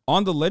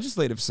on the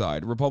legislative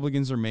side,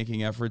 Republicans are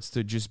making efforts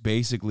to just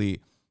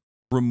basically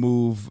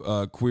remove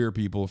queer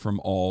people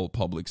from all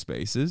public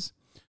spaces.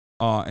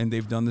 And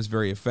they've done this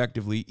very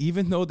effectively,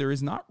 even though there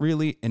is not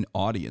really an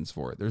audience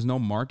for it. There's no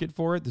market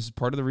for it. This is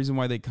part of the reason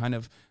why they kind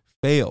of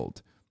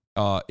failed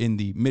in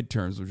the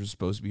midterms, which was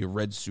supposed to be a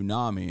red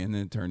tsunami, and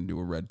then it turned into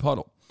a red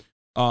puddle.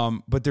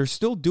 But they're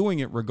still doing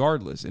it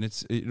regardless, and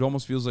it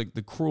almost feels like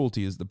the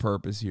cruelty is the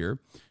purpose here.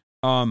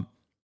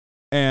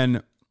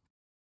 And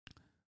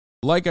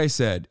like I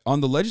said,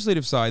 on the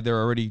legislative side,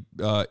 they're already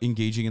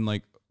engaging in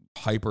like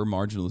hyper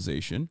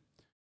marginalization.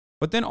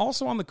 But then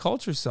also on the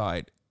culture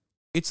side,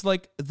 it's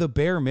like the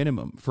bare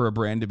minimum for a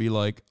brand to be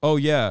like, oh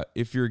yeah,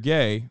 if you're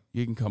gay,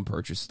 you can come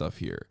purchase stuff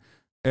here.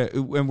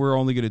 And we're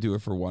only going to do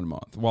it for 1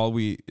 month, while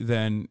we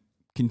then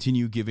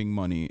continue giving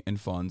money and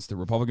funds to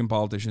Republican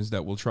politicians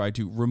that will try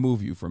to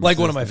remove you from Like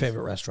existence. one of my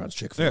favorite restaurants,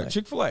 Chick-fil-A. Yeah,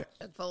 Chick-fil-A.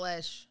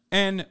 Chick-fil-A.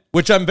 And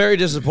Which I'm very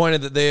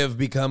disappointed that they have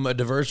become a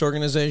diverse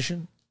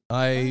organization.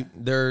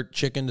 Their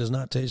chicken does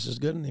not taste as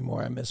good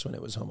anymore. I miss when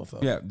it was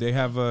homophobic. yeah, they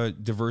have a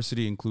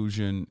diversity,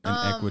 inclusion,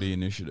 and equity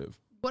initiative.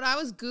 What I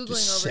was Googling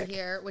Just over sick.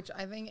 here, which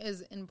I think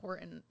is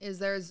important, is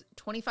there's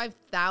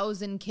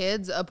 25,000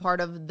 kids a part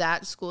of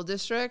that school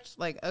district.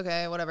 Like,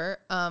 okay, whatever.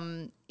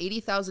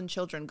 80,000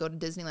 children go to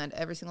Disneyland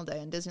every single day,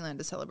 and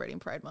Disneyland is celebrating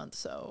Pride Month.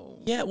 So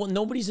Yeah, well,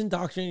 nobody's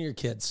indoctrinating your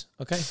kids,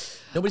 okay?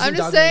 Nobody's I'm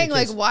just indoctrinating saying, your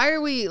like, kids. why are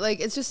we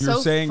like? It's just You're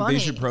so saying funny. they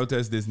should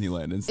protest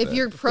Disneyland instead. If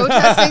you're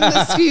protesting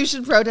this, you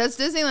should protest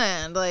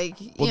Disneyland. Like,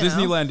 well, you know.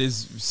 Disneyland is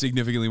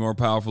significantly more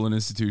powerful an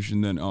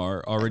institution than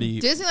our already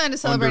Disneyland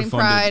is celebrating underfunded.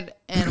 Pride,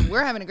 and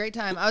we're having a great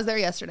time. I was there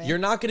yesterday. You're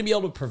not going to be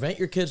able to prevent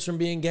your kids from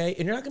being gay,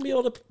 and you're not going to be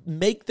able to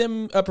make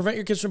them prevent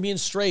your kids from being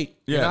straight.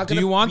 You're Yeah. not Do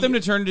gonna you want be- them to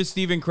turn into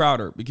Steven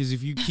Crowder? Because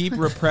if you keep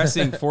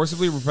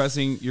forcibly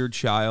repressing your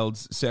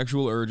child's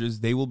sexual urges,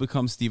 they will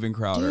become Steven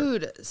Crowder.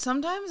 Dude,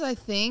 sometimes I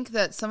think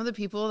that some of the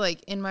people,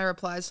 like, in my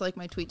replies to, like,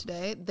 my tweet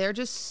today, they're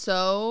just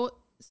so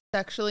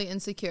sexually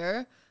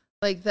insecure,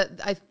 like,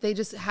 that they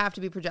just have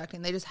to be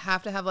projecting. They just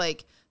have to have,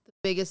 like, the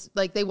biggest,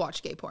 like, they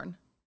watch gay porn.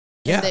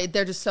 Yeah. And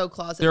they're just so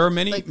closeted. There are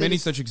many Like, they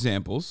just such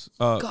examples.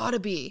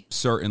 gotta be.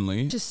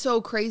 Certainly. Just so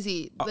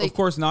crazy. Like, of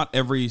course, not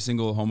every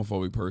single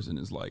homophobic person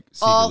is like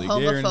all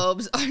secretly gay.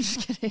 homophobes are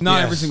just kidding. Not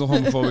Yeah. every single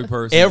homophobic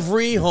person.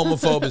 Every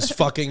homophobe is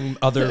fucking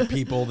other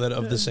people that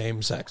of the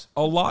same sex.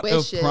 A lot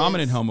Wishes. of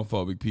prominent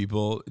homophobic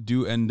people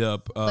do end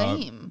up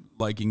Lame.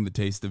 liking the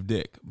taste of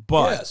dick.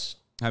 But Yes.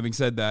 having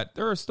said that,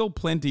 there are still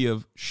plenty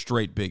of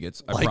straight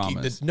bigots, I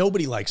promise.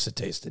 Nobody likes to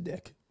taste a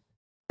dick.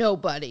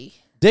 Nobody.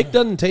 Dick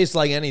doesn't taste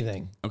like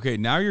anything. Okay,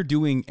 now you're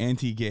doing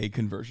anti-gay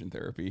conversion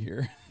therapy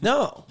here.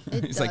 No.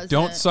 It's like,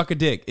 don't suck a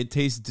dick. It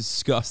tastes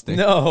disgusting.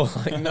 No.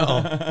 Like,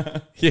 no.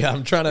 Yeah,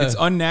 I'm trying to... It's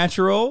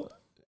unnatural.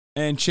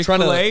 And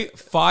Chick-fil-A,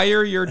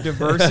 fire your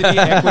diversity,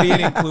 equity,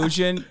 and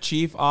inclusion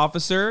chief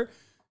officer.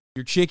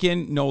 Your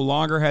chicken no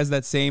longer has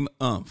that same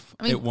oomph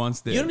I mean, it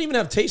once did. You don't even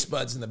have taste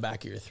buds in the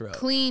back of your throat.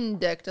 Clean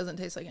dick doesn't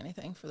taste like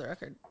anything, for the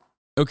record.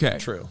 Okay.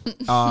 True.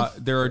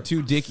 There are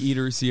two dick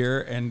eaters here,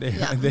 and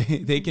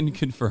they can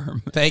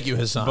confirm. Thank you,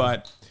 Hassan.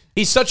 But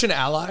he's such an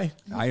ally.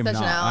 I am Such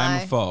an not. ally.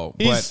 I'm a foe.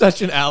 He's But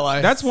such an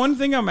ally. that's one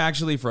thing I'm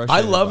actually I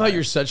frustrated love how by.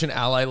 you're such an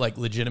ally, like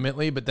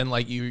legitimately, but then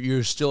like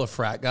you're still a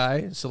frat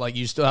guy. So like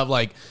you still have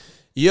like,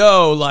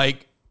 yo,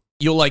 like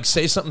you'll like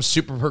say something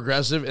super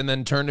progressive and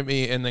then turn to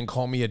me and then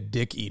call me a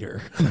dick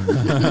eater.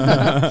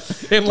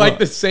 In like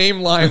the same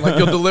line, like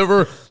you'll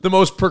deliver the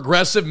most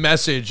progressive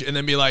message and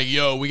then be like,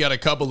 yo, we got a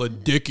couple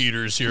of dick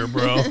eaters here,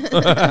 bro.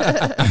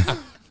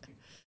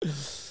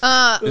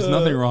 There's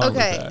nothing wrong with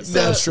okay, that. so-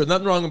 That's true.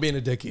 Nothing wrong with being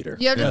a dick eater.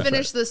 You have to That's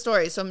finish the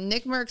story. So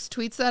Nick Mercs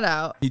tweets that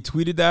out. He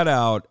tweeted that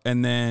out,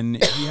 and then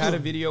he had a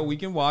video we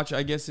can watch,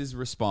 I guess, his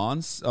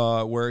response,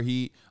 where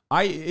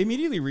I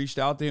immediately reached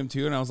out to him,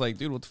 too, and I was like,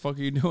 dude, what the fuck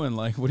are you doing?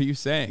 Like, what are you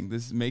saying?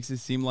 This makes it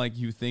seem like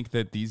you think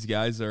that these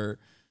guys are,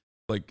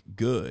 like,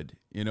 good.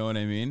 You know what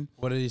I mean?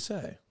 What did he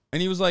say?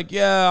 And he was like,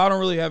 yeah, I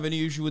don't really have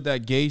any issue with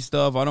that gay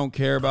stuff. I don't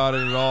care about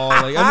it at all.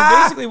 Like, I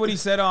mean, basically what he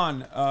said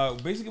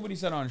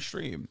on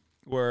stream.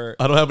 Where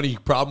I don't have any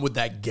problem with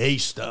that gay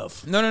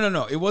stuff.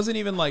 No. It wasn't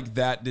even like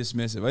that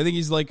dismissive. I think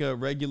he's like a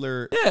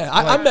regular. Yeah,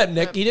 I met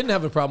Nick. He didn't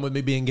have a problem with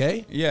me being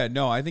gay. Yeah,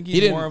 no, I think He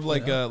he's didn't, more of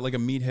like a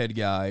meathead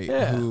guy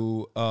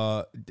who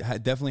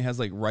definitely has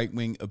like right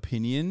wing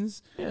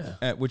opinions.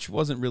 Yeah, Which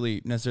wasn't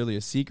really necessarily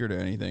a secret or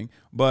anything,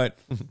 but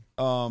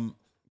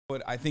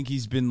I think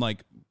he's been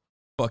like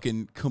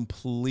fucking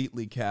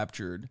completely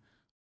captured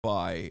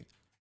by.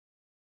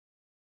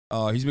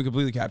 He's been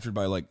completely captured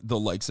by like the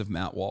likes of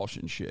Matt Walsh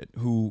and shit,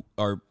 who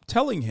are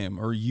telling him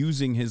or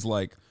using his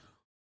like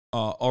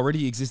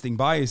already existing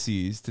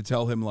biases to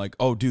tell him like,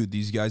 oh, dude,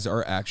 these guys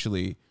are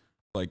actually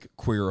like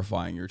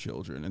queerifying your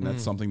children, and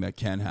that's something that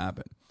can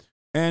happen,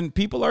 and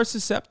people are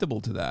susceptible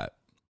to that.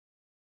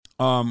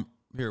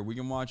 Here we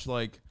can watch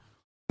like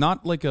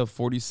not like a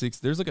 46.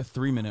 There's like a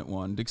 3-minute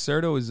one.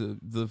 Dexerto is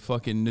the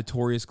fucking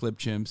notorious clip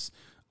chimps.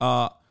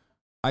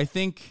 I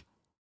think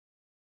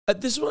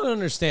this is what I don't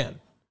understand.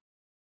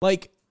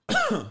 Like,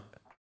 I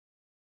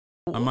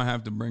might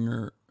have to bring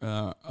her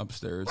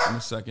upstairs in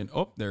a second.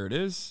 Oh, there it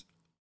is.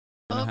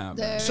 Gonna happen.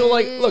 There so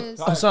like, it look, is.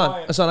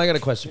 Hassan, I got a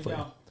question for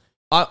you.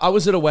 I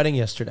was at a wedding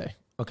yesterday.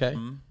 Okay,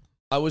 Mhm.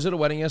 I was at a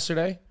wedding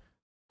yesterday.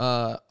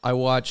 I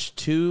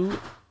watched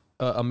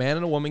a man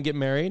and a woman get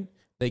married.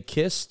 They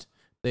kissed.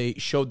 They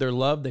showed their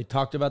love. They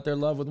talked about their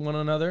love with one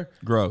another.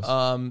 Gross.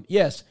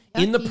 Yes,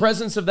 in the Yucky.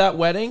 presence of that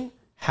wedding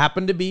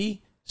happened to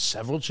be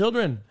several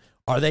children.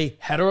 Are they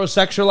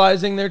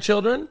heterosexualizing their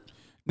children?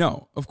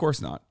 No, of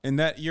course not. And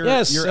that you're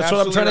Yes, you're that's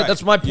what I'm absolutely trying to- right.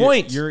 that's my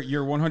point.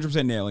 You're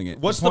 100% nailing it.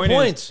 What's the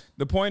point?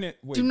 The point is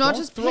wait, Do not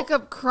don't just throw- pick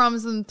up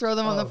crumbs and throw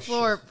them on Oh, the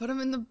floor. Put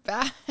them in the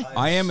bag.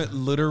 I am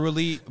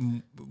literally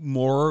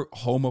more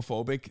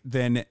homophobic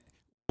than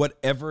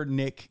whatever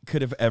Nick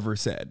could have ever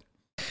said.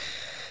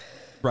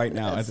 Right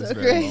now at this so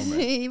very moment.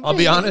 crazy. I'll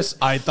be honest.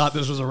 I thought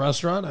this was a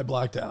restaurant. I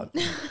blacked out.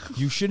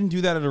 You shouldn't do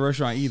that at a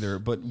restaurant either,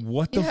 but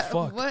what the Yeah,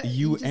 fuck? what? You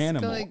You just go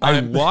animal. like-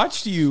 I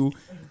watched you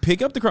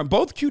pick up the crumbs.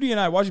 Both Cutie and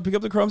I watched you pick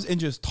up the crumbs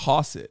and just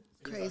toss it.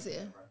 Crazy.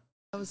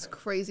 That was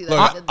crazy. That Look,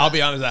 I did that. I'll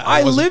be honest.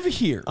 I live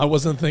here. I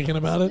wasn't thinking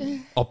about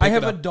it. I'll pick I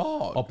have it a up.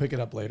 dog. I'll pick it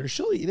up later.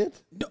 She'll eat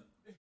it.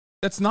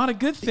 That's not a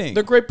good thing.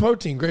 They're great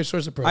protein, great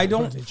source of protein. I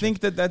don't protein think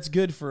that that's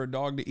good for a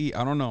dog to eat.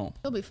 I don't know.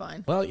 He'll be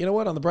fine. Well, you know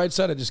what? On the bright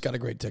side, I just got a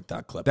great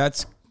TikTok clip.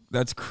 That's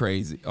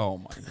crazy. Oh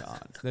my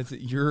god.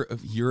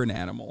 You're an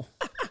animal.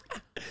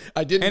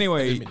 I didn't.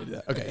 Anyway, I didn't mean to do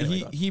that. Okay. Anyway,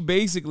 go on. he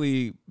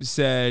basically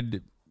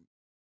said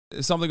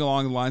something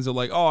along the lines of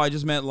like, "Oh, I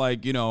just meant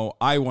like, you know,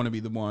 I want to be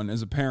the one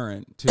as a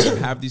parent to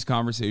have these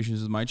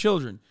conversations with my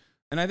children."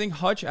 And I think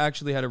Hutch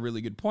actually had a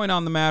really good point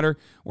on the matter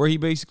where he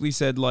basically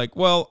said like,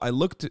 "Well, I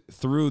looked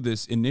through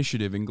this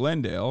initiative in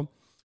Glendale,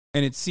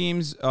 and it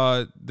seems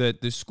that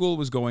the school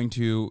was going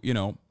to, you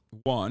know,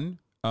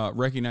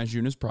 recognize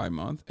June as Pride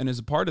Month, and as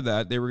a part of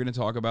that, they were going to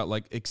talk about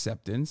like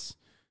acceptance,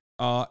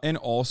 and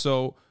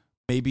also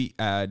maybe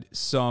add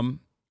some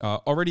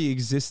already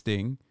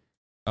existing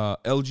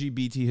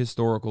LGBT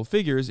historical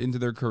figures into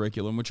their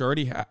curriculum, which is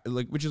already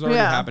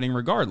happening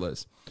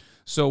regardless."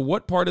 So,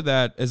 what part of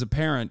that, as a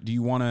parent, do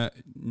you want to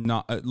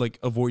not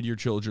avoid your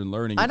children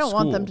learning? I at don't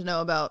want school? them to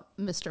know about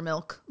Mr.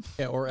 Milk.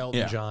 Yeah, or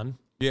Elton Yeah. John.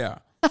 Yeah.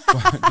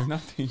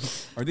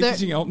 Are they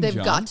teaching Elton They've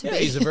John? got to Yeah, be.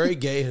 he's a very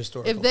gay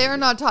historical. If they are figure.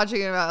 not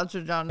talking about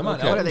Elton John, Come on,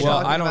 what are they well,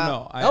 talking I don't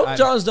about? know. Elton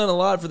John's done a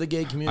lot for the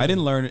gay community. I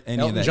didn't learn any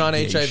Elton of that. John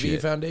gay HIV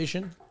shit.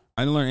 Foundation.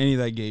 I didn't learn any of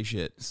that gay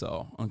shit.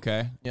 So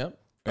okay. Yep.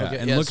 Yeah, Okay.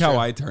 and yeah, look that's how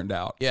true. I turned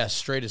out. Yeah,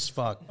 straight as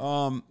fuck.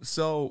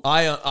 So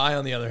I,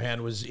 on the other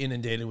hand, was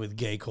inundated with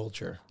gay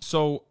culture.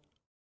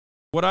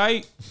 what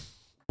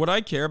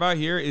I care about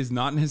here is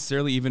not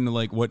necessarily even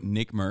like what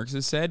Nick Mercs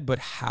has said, but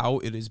how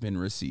it has been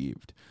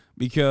received.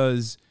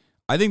 Because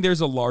I think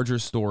there's a larger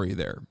story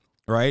there,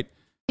 right?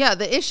 Yeah,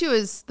 the issue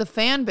is the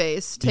fan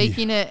base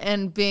taking it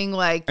and being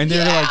like, And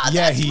they're like,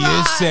 yeah, that's he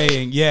right. is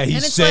saying, yeah, And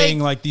he's it's saying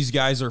like- like these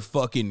guys are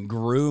fucking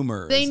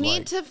groomers. They like,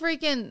 need to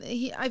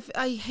freaking.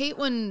 I hate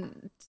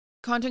when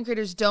content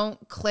creators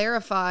don't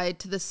clarify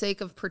to the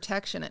sake of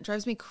protection. It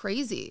drives me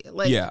crazy.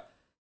 Like, yeah.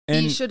 you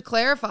And should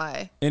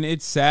clarify. And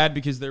it's sad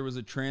because there was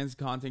a trans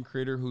content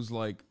creator who's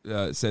like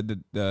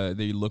said that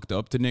they looked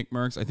up to Nick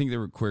Mercs. I think they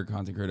were queer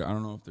content creator. I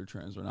don't know if they're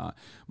trans or not,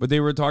 but they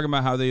were talking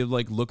about how they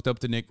like looked up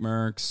to Nick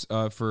Mercs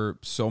for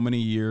so many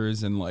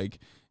years, and like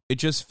it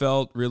just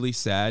felt really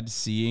sad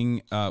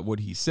seeing what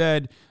he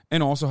said,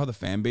 and also how the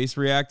fan base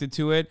reacted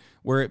to it,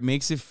 where it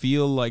makes it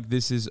feel like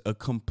this is a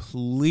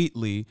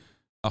completely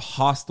a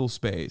hostile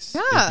space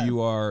Yeah. if you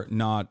are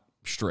not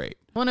straight.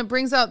 When it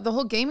brings out the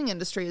whole gaming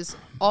industry is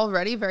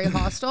already very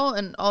hostile,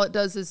 and all it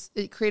does is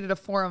it created a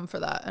forum for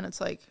that, and it's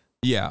like,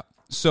 Yeah.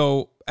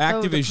 So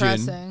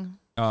Activision, depressing.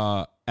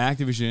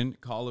 Activision,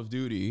 Call of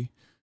Duty,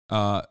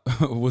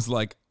 was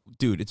like,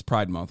 dude, it's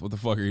Pride Month. What the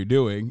fuck are you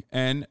doing?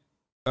 And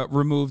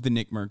removed the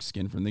Nick Mercs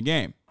skin from the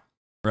game,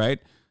 right?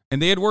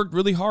 And they had worked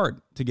really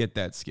hard to get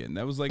that skin.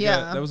 That was like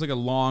a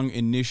long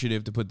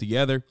initiative to put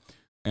together,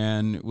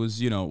 and it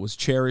was was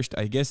cherished.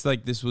 I guess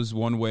like this was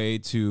one way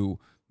to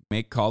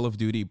make Call of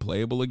Duty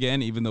playable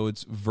again, even though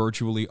it's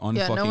virtually unfucking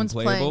Yeah, no one's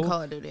playable. playing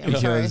Call of Duty.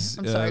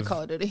 I'm sorry,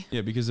 Call of Duty.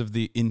 Yeah, because of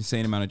the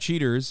insane amount of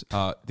cheaters,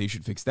 they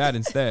should fix that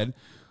instead.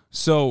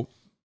 So,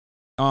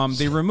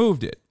 they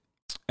removed it,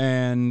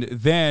 and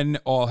then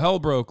all hell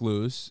broke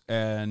loose,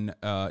 and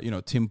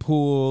Tim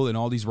Pool and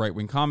all these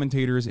right-wing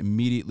commentators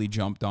immediately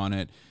jumped on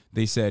it.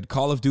 They said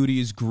Call of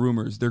Duty is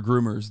groomers. They're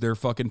groomers. They're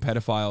fucking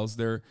pedophiles.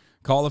 They're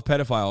Call of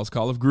pedophiles,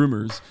 Call of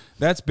groomers.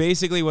 That's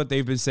basically what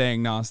they've been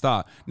saying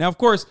nonstop. Now, of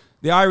course,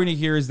 the irony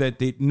here is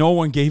that no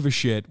one gave a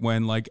shit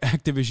when like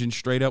Activision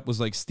straight up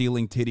was like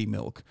stealing titty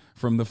milk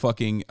from the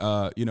fucking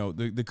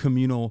the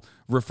communal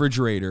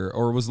refrigerator,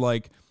 or was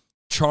like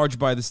charged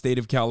by the state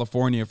of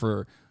California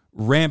for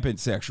rampant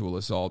sexual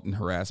assault and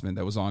harassment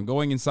that was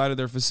ongoing inside of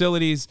their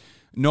facilities.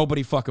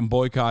 Nobody fucking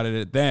boycotted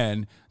it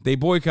then. They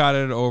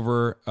boycotted it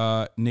over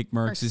Nick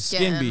Mercs'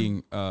 skin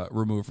being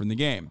removed from the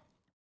game.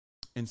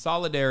 In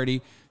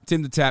solidarity,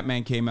 Tim the Tap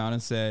Man came out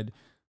and said,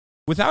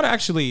 without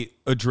actually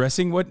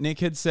addressing what Nick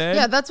had said.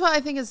 Yeah, that's what I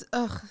think is,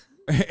 ugh.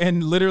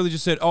 And literally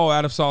just said, oh,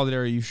 out of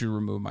solidarity, you should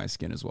remove my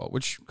skin as well,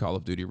 which Call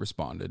of Duty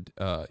responded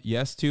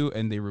yes to,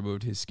 and they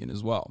removed his skin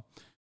as well.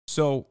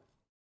 So,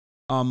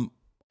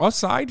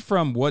 aside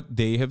from what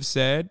they have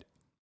said,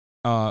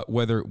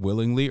 whether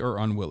willingly or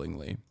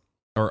unwillingly,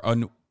 or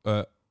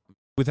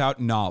without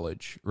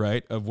knowledge,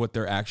 right, of what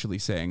they're actually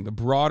saying, the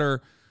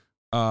broader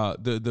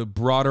the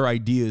broader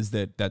ideas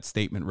that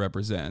statement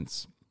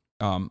represents,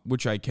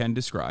 which I can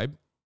describe,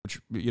 which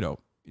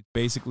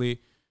basically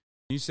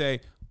you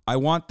say, I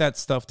want that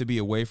stuff to be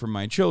away from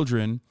my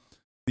children.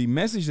 The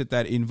message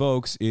that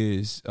invokes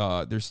is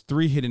there's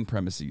three hidden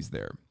premises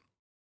there.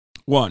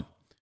 One,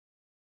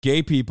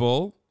 gay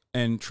people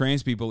and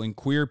trans people and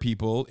queer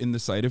people in the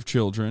sight of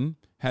children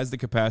has the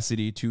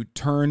capacity to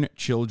turn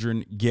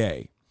children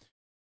gay.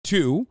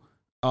 Two,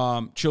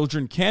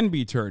 children can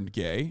be turned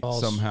gay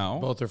somehow.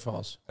 Both are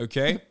false.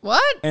 Okay.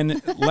 What?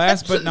 And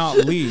last but not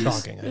least,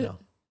 Shocking, I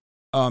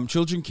know.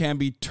 Children can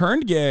be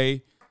turned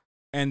gay,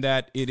 and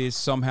that it is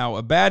somehow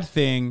a bad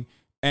thing,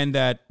 and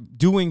that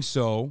doing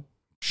so,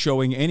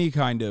 showing any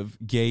kind of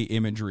gay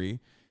imagery,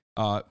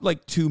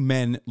 like two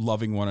men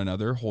loving one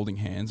another, holding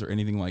hands, or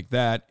anything like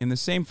that, in the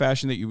same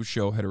fashion that you would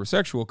show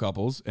heterosexual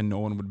couples, and no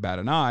one would bat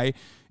an eye,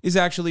 is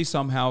actually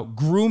somehow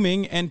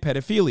grooming and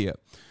pedophilia.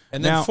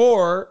 And then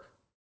four,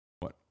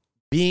 what?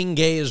 Being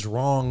gay is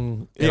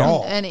wrong at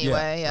all.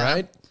 Anyway, yeah.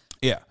 Right?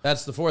 Yeah.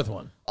 That's the fourth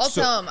one. I'll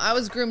tell him, I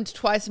was groomed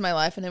twice in my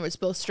life, and it was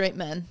both straight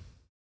men.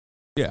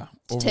 Yeah.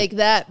 Take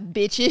that,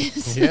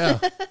 bitches. Yeah.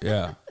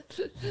 Yeah.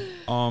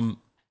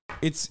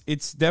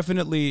 It's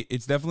definitely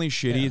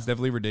shitty. Yeah. It's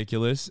definitely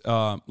ridiculous.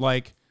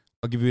 Like,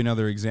 I'll give you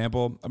another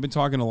example. I've been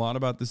talking a lot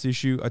about this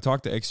issue. I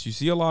talked to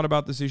XQC a lot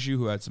about this issue,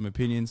 who had some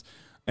opinions.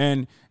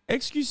 And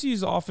XQC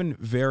is often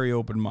very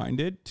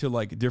open-minded to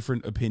like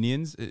different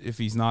opinions if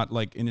he's not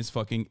like in his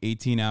fucking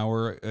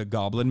 18-hour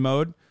goblin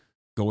mode,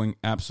 going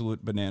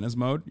absolute bananas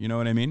mode. You know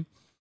what I mean?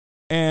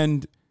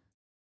 And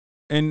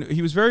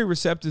he was very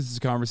receptive to this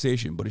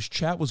conversation, but his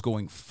chat was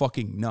going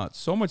fucking nuts.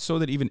 So much so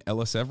that even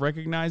LSF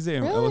recognized it.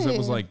 And really? LSF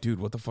was like, dude,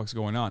 what the fuck's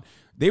going on?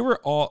 There were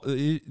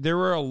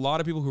a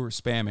lot of people who were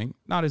spamming,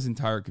 not his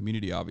entire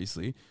community,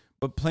 obviously,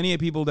 but plenty of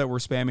people that were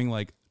spamming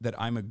like that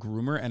I'm a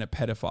groomer and a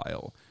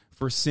pedophile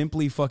for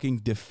simply fucking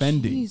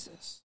defending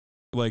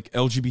like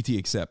LGBT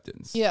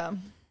acceptance. Yeah.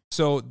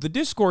 So the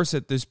discourse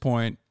at this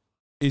point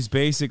is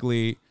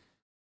basically,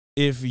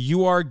 if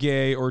you are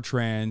gay or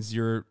trans,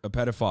 you're a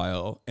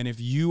pedophile. And if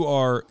you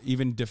are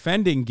even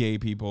defending gay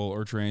people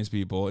or trans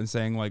people and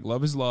saying like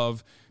love is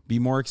love, be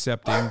more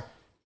accepting,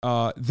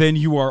 then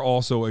you are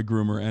also a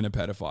groomer and a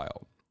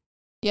pedophile.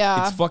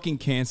 Yeah. It's fucking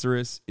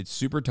cancerous. It's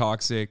super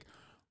toxic.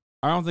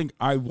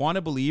 I want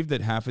to believe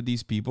that half of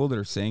these people that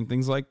are saying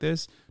things like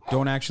this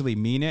don't actually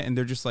mean it, and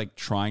they're just like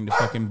trying to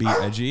fucking be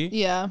edgy.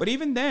 Yeah. But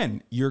even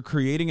then, you're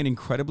creating an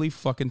incredibly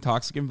fucking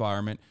toxic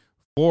environment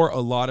for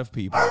a lot of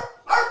people.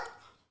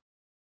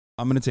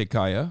 I'm going to take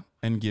Kaya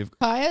and give...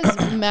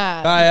 Kaya's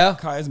mad.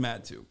 Kaya's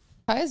mad too.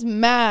 Kaya's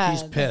mad.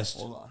 She's pissed.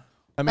 Hold on.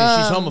 I mean,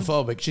 she's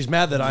homophobic. She's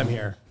mad that I'm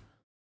here.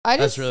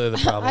 That's really the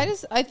problem.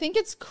 I think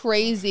it's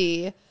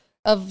crazy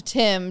of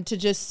Tim to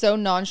just so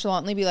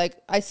nonchalantly be like,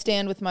 I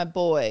stand with my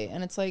boy.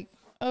 And it's like,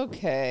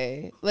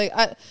 okay. Like,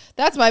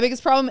 that's my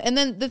biggest problem. And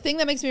then the thing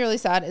that makes me really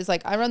sad is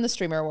like, I run the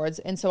Streamer Awards.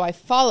 And so I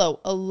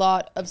follow a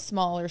lot of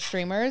smaller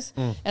streamers.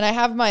 And I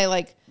have my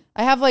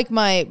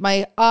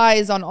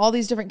eyes on all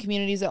these different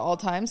communities at all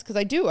times. Cause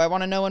I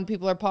want to know when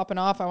people are popping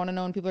off. I want to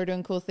know when people are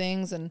doing cool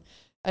things. And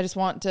I just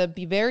want to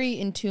be very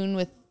in tune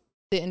with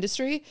the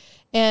industry,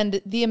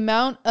 and the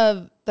amount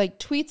of like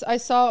tweets I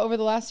saw over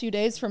the last few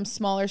days from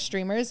smaller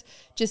streamers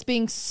just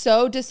being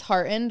so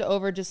disheartened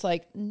over just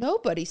like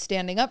nobody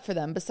standing up for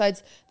them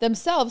besides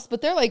themselves,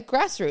 but they're like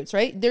grassroots,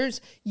 right?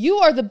 You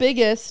are the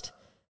biggest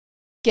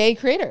gay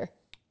creator.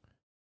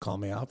 Call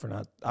me out for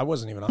not. I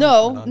wasn't even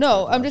on.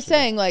 No. I'm just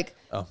saying, like,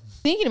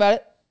 thinking about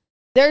it,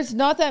 there's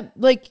not that,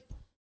 like,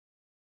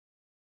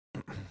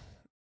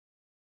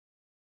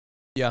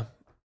 yeah.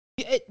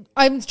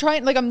 I'm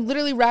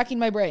literally racking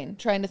my brain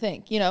trying to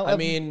think, you know. I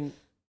mean,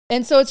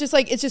 and so it's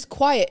just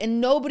quiet,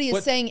 and nobody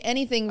is saying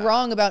anything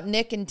wrong about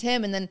Nick and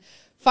Tim. And then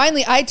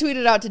finally, I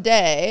tweeted out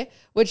today,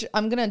 which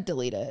I'm gonna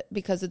delete it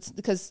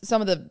because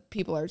some of the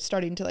people are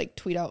starting to like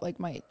tweet out like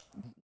my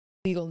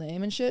legal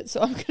name and shit,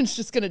 so I'm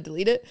just gonna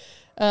delete it.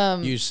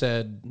 You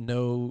said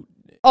no.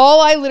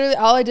 All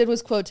I did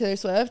was quote Taylor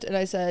Swift, and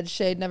I said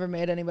shade never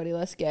made anybody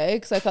less gay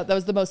because I thought that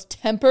was the most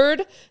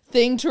tempered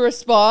thing to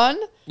respond.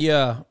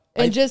 Yeah,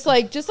 and just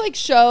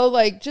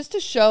to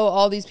show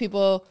all these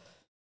people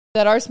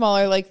that are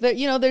smaller, like that,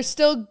 you know, there's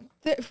still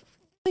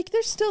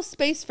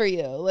space for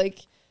you. Like,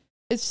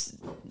 it's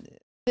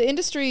the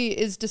industry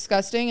is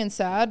disgusting and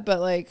sad, but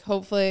like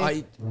hopefully,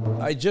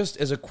 I just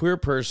as a queer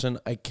person,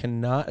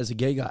 as a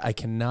gay guy, I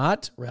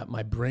cannot wrap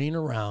my brain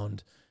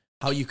around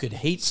how you could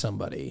hate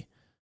somebody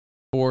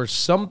for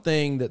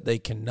something that they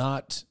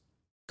cannot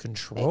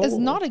control. As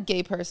not a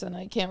gay person,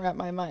 I can't wrap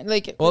my mind.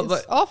 Like,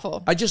 it's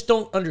awful. I just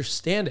don't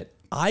understand it.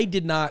 I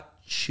did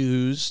not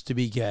choose to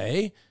be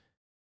gay.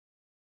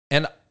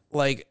 And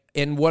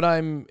what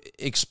I'm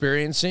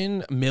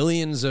experiencing,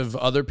 millions of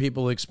other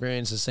people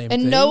experience the same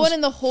thing. And no one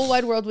in the whole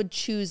wide world would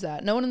choose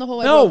that. No one in the whole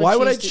wide world would why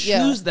would I choose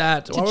choose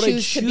that? Why would I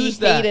choose to be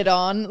that? hated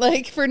on,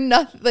 like, for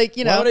nothing, like,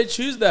 you know. Why would I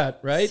choose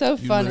that, right? So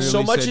funny.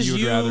 So much as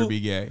you would rather be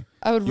gay.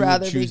 I would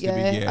rather be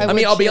gay. I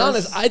mean, I'll be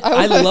honest.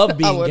 I love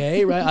being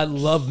gay, right? I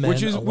love men,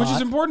 which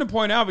is important to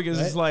point out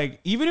because it's like,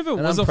 even if it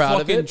was a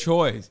fucking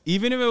choice,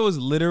 even if it was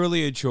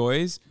literally a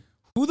choice,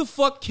 who the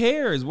fuck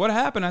cares? What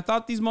happened? I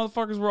thought these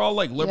motherfuckers were all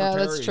like libertarians.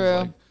 Yeah, that's true.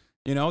 Like,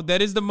 you know,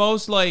 that is the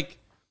most like.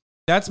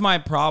 That's my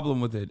problem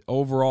with it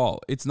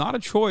overall. It's not a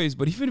choice,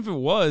 but even if it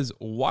was,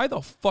 why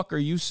the fuck are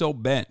you so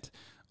bent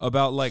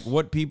about like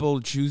what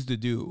people choose to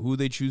do, who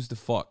they choose to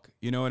fuck?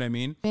 You know what I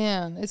mean?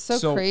 Man, it's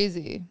so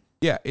crazy.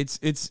 Yeah,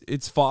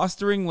 it's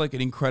fostering like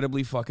an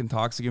incredibly fucking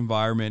toxic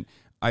environment.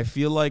 I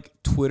feel like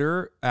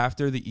Twitter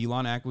after the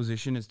Elon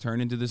acquisition has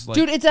turned into this like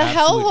dude, it's a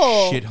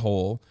hellhole,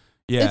 shithole.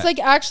 Yeah, it's like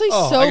actually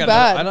so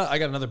bad. I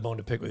got another bone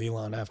to pick with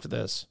Elon after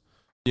this.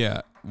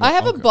 Yeah, well, I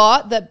have a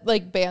bot that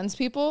like bans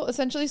people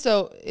essentially.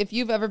 So if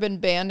you've ever been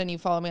banned and you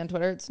follow me on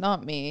Twitter, it's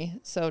not me.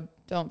 So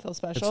don't feel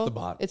special. It's the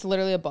bot. It's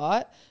literally a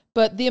bot.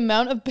 But the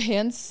amount of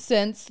bans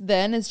since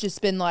then has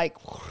just been like,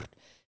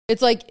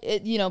 it's like,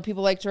 you know,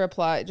 people like to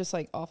reply just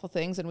like awful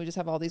things, and we just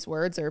have all these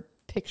words or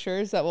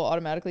pictures that will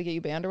automatically get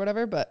you banned or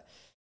whatever. But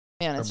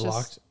man, it's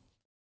blocked.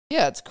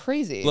 Yeah, it's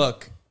crazy.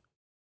 Look,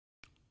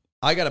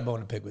 I got a bone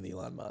to pick with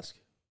Elon Musk.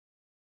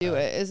 Do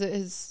it. Is it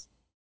his?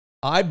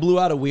 I blew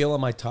out a wheel on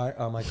my car.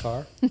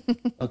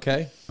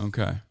 Okay.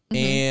 Okay.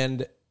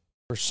 And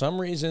for some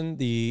reason,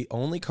 the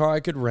only car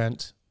I could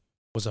rent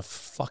was a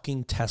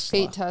fucking Tesla.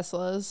 Hate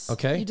Teslas.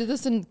 Okay. You did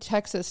this in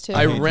Texas too.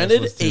 I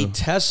rented a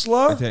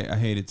Tesla. I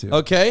hate it too.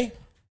 Okay.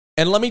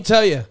 And let me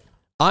tell you,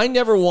 I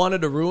never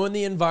wanted to ruin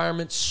the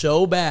environment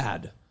so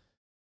bad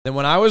that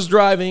when I was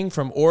driving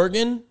from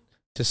Oregon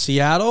to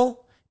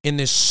Seattle in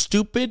this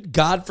stupid,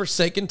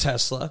 godforsaken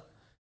Tesla,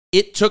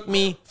 it took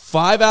me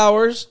 5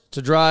 hours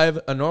to drive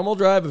a normal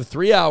drive of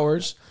 3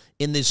 hours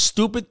in this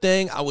stupid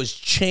thing. I was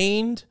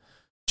chained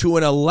to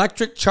an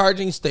electric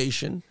charging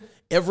station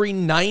every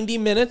 90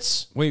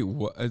 minutes. Wait,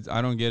 what?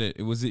 I don't get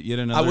it. Was it yet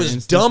another I was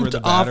instance dumped where the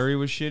battery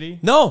was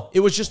shitty? No, it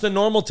was just a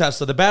normal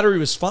Tesla. The battery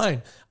was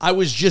fine. I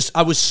was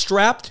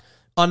strapped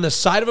on the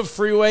side of a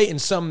freeway in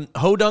some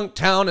hodunk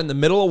town in the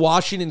middle of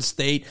Washington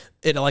State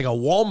at like a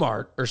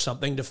Walmart or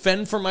something to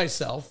fend for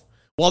myself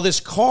while this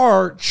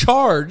car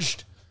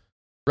charged,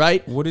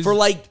 right, for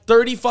like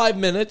 35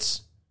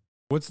 minutes.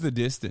 What's the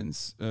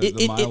distance,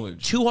 the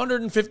mileage?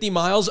 250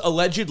 miles,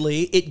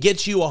 allegedly. It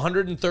gets you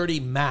 130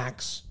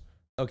 max,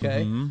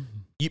 okay?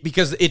 Mm-hmm.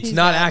 Because it's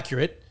not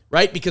accurate,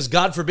 right? Because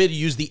God forbid you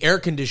use the air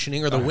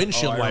conditioning or the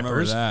windshield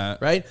wipers,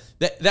 right?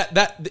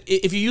 That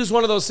if you use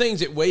one of those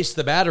things, it wastes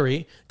the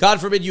battery. God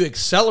forbid you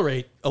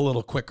accelerate a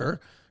little quicker,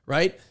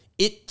 right?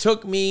 It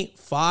took me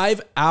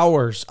 5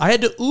 hours. I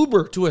had to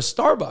Uber to a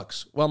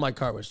Starbucks while my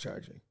car was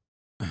charging.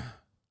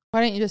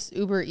 Why don't you just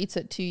Uber Eats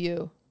it to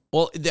you?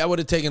 Well, that would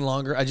have taken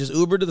longer. I just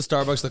Ubered to the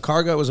Starbucks. The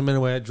car guy was a minute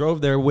away. I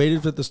drove there,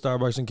 waited for the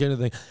Starbucks, and came to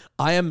the thing.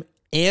 I'm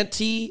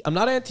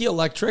not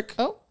anti-electric.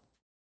 Oh,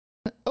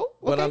 okay.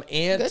 But I'm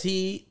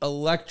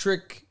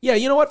anti-electric. Good. Yeah,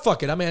 you know what?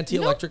 Fuck it. I'm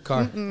anti-electric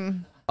car.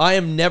 I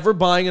am never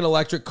buying an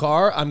electric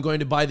car. I'm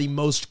going to buy the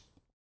most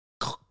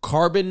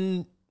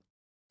carbon.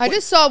 I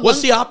just saw one.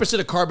 What's the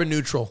opposite of carbon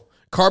neutral?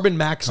 Carbon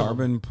maximum.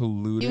 Carbon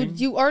polluting.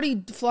 You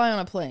already fly on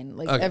a plane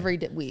like every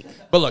week.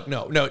 But look,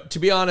 no. To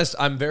be honest,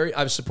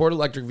 I support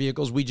electric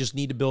vehicles. We just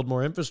need to build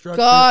more infrastructure.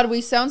 God,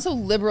 we sound so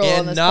liberal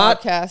on this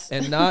podcast.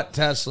 And not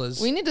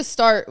Teslas. We need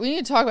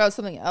to talk about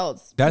something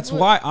else. That's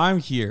why I'm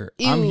here.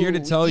 I'm here to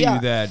tell you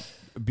yuck. that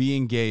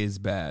being gay is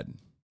bad.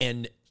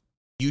 And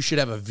you should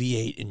have a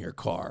V8 in your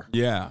car.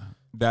 Yeah,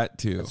 that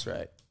too. That's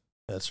right.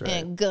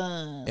 And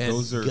guns. And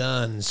Those are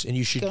guns. And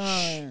you should.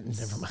 Guns.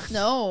 Never mind.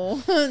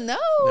 No. No.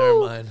 Never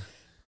mind.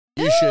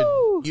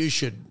 No. You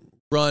should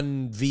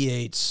run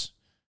V8s.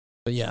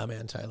 But yeah, I'm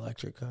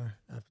anti-electric car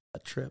after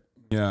that trip.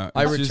 Yeah,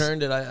 I it's just-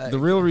 returned it. the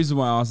real reason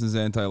why Austin's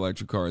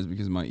anti-electric car is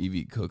because my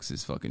EV cooks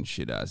his fucking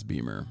shit-ass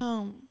Beamer.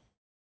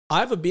 I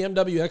have a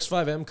BMW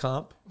X5M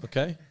comp,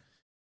 okay?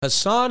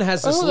 Hassan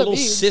has this little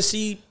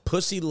sissy,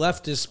 pussy,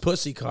 leftist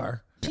pussy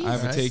car. I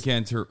have a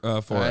Taycan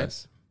 4S.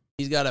 Right.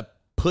 He's got a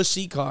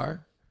pussy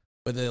car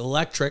with an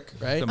electric,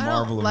 right? It's a I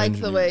marvel don't of like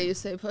engineering. the way you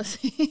say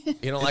pussy.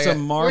 You don't It's like a it?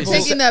 marvel. We're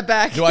taking that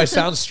back. Do I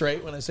sound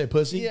straight when I say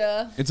pussy?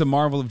 Yeah. It's a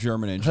marvel of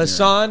German engineering.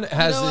 Hassan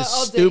has You know this what?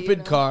 I'll date you stupid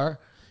now. car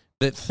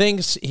that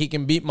thinks he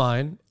can beat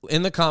mine.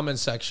 In the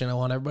comments section, I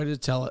want everybody to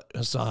tell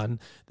Hassan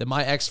that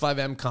my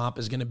X5M comp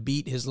is going to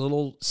beat his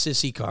little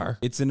sissy car.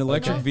 It's an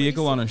electric No,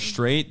 vehicle on a recently.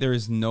 straight. There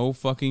is no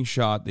fucking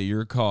shot that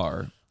your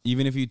car,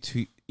 even if you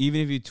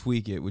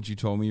tweak it, which you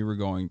told me you were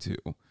going to,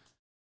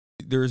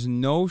 there's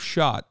no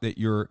shot that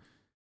your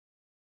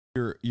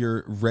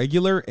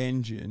regular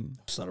engine.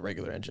 It's not a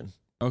regular engine.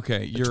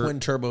 Okay, Your twin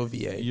turbo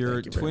V8. your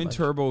Thank you very twin much.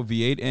 turbo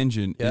V8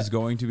 engine Yeah. is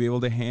going to be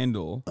able to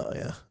handle Oh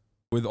yeah.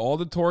 with all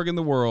the torque in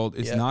the world.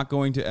 It's Yeah. not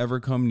going to ever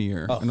come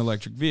near an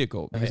electric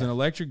vehicle because yeah. an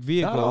electric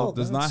vehicle No,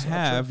 does not that's not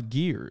have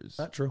gears.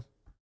 Not true.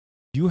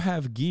 You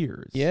have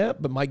gears. Yeah,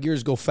 but my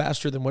gears go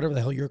faster than whatever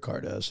the hell your car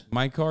does.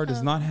 My car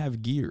does not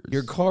have gears.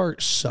 Your car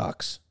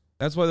sucks.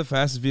 That's why the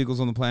fastest vehicles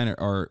on the planet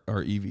are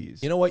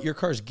EVs. You know what? Your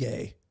car's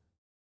gay.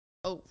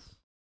 Oh,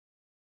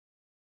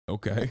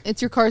 Okay.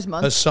 it's your car's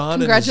month.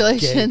 Hassan and his gay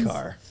Congratulations.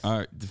 car. All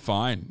right,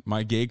 fine.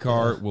 My gay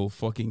car will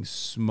fucking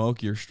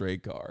smoke your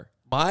straight car.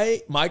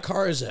 My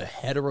car is a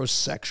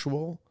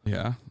heterosexual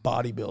Yeah.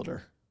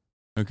 bodybuilder,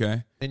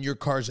 Okay. and your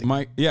car's a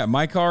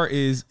My car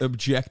is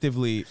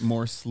objectively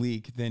more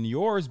sleek than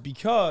yours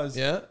because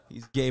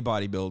he's gay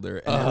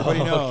bodybuilder and everybody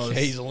knows.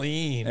 Okay, he's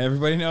lean.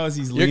 Everybody knows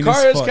he's lean. Your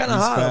car as is fuck. kind of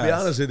He's hot. I'll be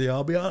fast. honest with you.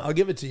 I'll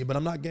give it to you, but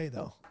I'm not gay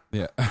though.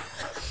 Yeah.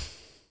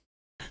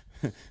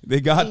 They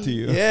got to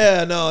you.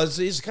 Yeah, no,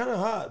 he's kind of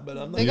hot, but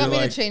I'm not. They got me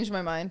like- to change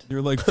my mind.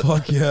 You're like,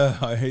 fuck yeah,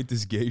 I hate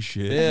this gay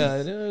shit. Yeah,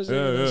 it is.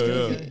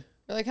 Yeah.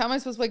 You're like, how am I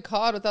supposed to play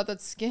COD without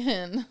that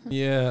skin?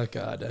 Yeah,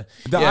 God. The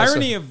Yeah, so-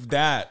 irony of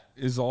that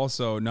is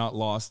also not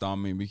lost on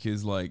me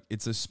because like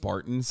it's a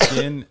Spartan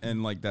skin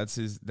and like that's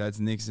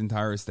Nick's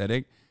entire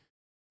aesthetic.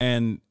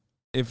 And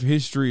if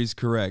history is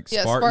correct,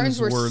 Yeah, Spartans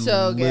Spartans were were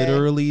so gay.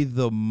 literally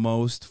the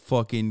most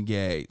fucking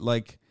gay.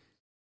 Like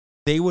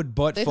they would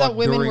butt They fuck thought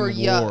women during were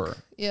yuck. war.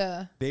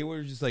 Yeah. They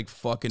were just like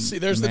fucking. See,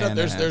 there's man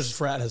ass. there's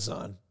frat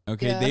Hassan.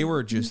 Okay, Yeah. they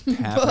were just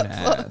tapping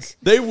ass.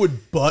 They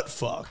would butt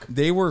fuck.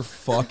 They were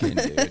fucking,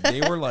 dude.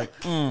 They were like,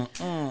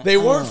 They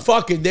weren't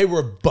fucking. They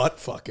were butt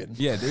fucking.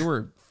 yeah, they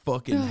were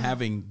fucking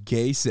having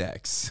gay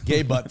sex,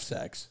 Gay butt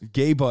sex.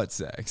 gay butt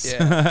sex.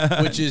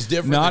 Yeah, which is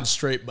different Not than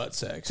straight butt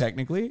sex.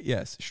 technically,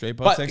 yes, straight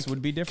butt But sex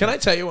would be different. Can I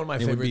tell you one of my It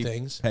would favorite be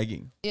things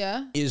pegging.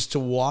 Yeah. is to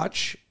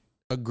watch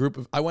a group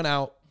of. I went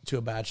out to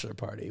a bachelor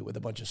party with a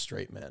bunch of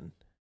straight men.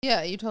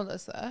 Yeah, you told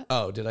us that.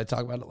 Oh, did I talk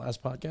about it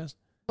last podcast?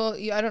 Well,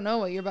 I don't know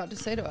what you're about to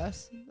say to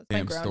us. That's my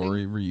Damn grounding.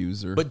 story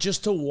reuser. But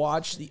just to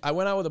watch I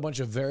went out with a bunch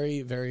of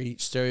very, very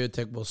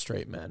stereotypical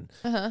straight men,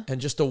 and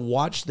just to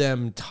watch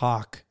them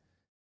talk,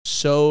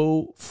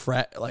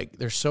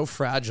 they're so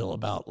fragile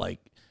about like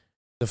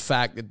the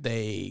fact that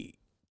they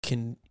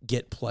can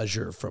get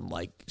pleasure from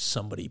like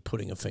somebody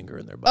putting a finger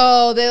in their butt.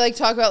 Oh, they like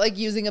talk about like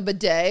using a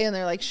bidet and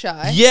they're like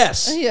shy.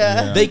 Yes,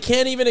 Yeah. they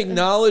can't even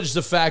acknowledge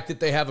the fact that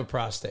they have a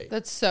prostate.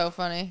 That's so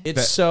funny.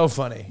 It's so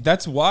funny.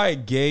 That's why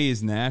gay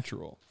is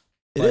natural.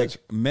 It like is.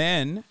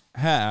 men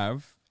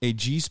have a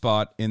G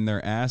spot in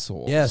their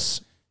asshole.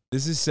 Yes.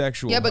 This is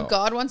sexual. Yeah, but health.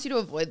 God wants you to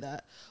avoid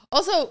that.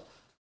 Also,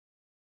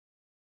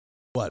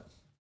 What?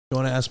 You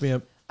want to ask me?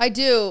 I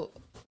do.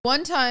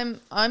 One time,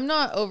 I'm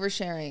not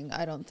oversharing,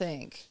 I don't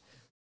think.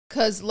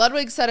 Because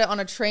Ludwig said it on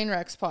a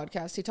Trainwrecks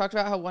podcast. He talked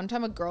about how one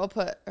time a girl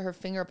put her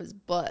finger up his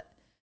butt.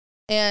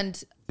 And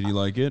Did you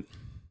like it?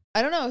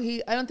 I don't know.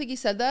 I don't think he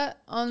said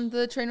that on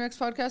the Trainwrecks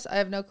podcast. I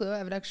have no clue. I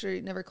haven't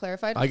actually never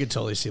clarified. I could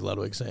totally see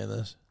Ludwig saying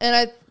this. And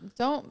I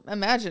don't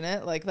imagine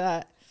it like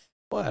that.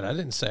 What? I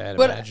didn't say I'd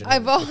But imagine I've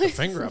him with the always-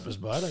 finger up his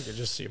butt. I could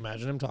just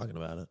imagine him talking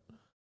about it.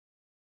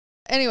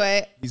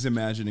 Anyway, He's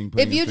imagining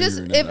putting if you a finger just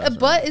in his if a ass,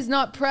 butt right? is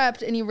not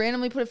prepped and you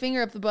randomly put a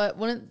finger up the butt,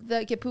 wouldn't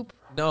that get poop?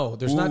 No,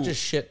 there's not Ooh.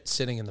 just shit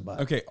sitting in the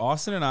butt. Okay,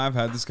 Austin and I have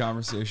had this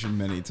conversation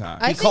many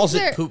times. I He think calls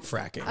there- it poop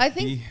fracking. I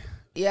think He-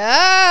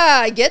 Yeah,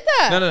 I get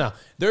that. No.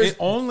 There's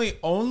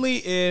only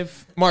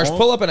if Marsh,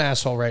 pull up an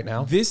asshole right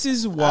now. This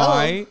is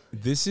why.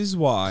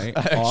 I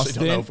actually Austin,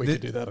 don't know if we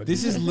could do that on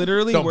This YouTube. is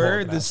literally Don't pull where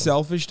up an the asshole.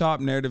 selfish top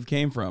narrative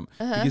came from.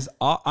 Because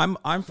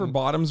I'm for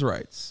bottoms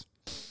rights.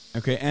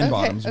 Okay, and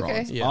bottoms okay.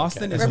 rights. Yeah,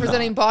 Austin okay. is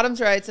Representing not. bottoms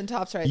rights and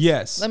tops rights.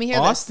 Yes. Let me hear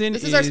Austin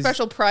this. This is our is-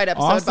 special Pride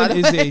episode, Austin by the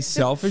is way. a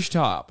selfish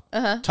top.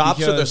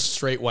 Tops are the Because-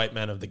 straight white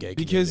men of the gay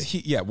community. Because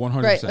he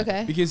 100%. Right,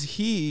 okay. Because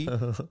he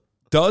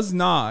does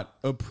not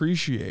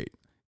appreciate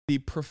the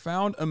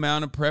profound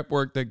amount of prep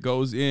work that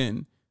goes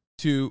in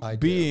to I do.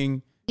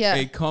 being Yeah.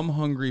 a cum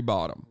hungry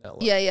bottom. No,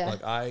 look, Yeah.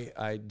 Look,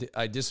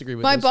 I disagree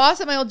with My this.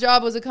 boss at my old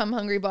job was a cum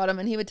hungry bottom,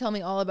 and he would tell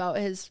me all about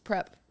his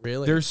prep.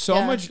 Really? There's so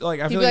Yeah. much like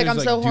I He'd feel be like, there's,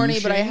 I'm so horny,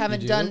 but I douching.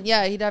 haven't You done. do?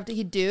 Yeah,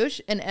 he'd douche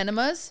and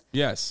enemas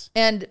Yes.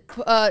 and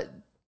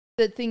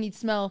the thing you'd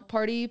smell,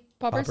 party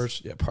poppers.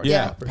 poppers. Yeah, party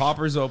Yeah. poppers.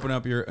 Poppers open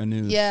up your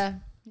anus. Yeah,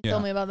 he Yeah.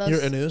 told me about those.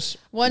 You're anus.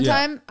 One Yeah.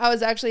 time, I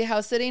was actually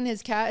house sitting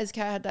his cat. His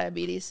cat had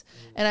diabetes,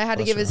 and I had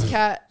to give his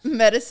cat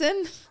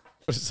medicine.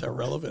 What is that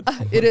relevant?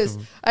 It is.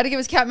 I had to give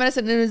his cat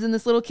medicine, and it was in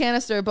this little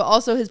canister. But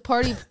also, his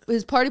party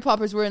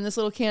poppers were in this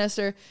little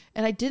canister,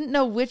 and I didn't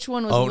know which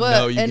one was Oh, what.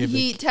 no, you and gave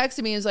he the-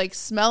 texted me and was like,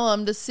 "Smell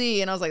them to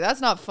see," and I was like,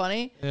 "That's not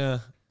funny," Yeah.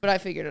 but I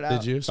figured it out.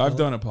 Did you? I've smell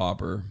done a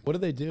popper it? What do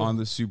they do? on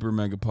the Super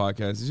Mega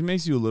Podcast. It just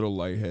makes you a little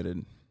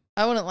lightheaded.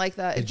 I wouldn't like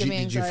that. It'd Did give me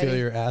you anxiety. feel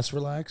your ass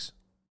relax?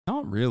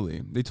 Not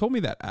really. They told me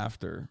that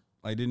after.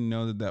 I didn't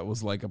know that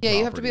was like a Yeah,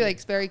 you have to be property.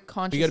 like very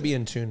conscious. You got to be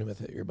in tune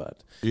with it, your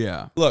butt.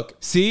 Yeah. Look,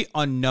 See,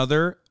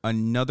 another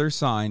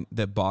sign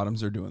that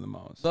bottoms are doing the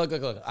most. look.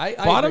 I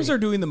Bottoms agree. are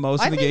doing the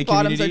most I in the gay think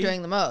bottoms community. are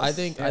doing the most. I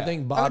think Yeah.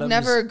 bottoms.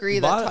 never agree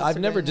that tops I've are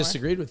never doing more.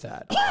 disagreed with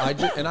that.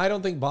 And I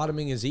don't think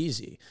bottoming is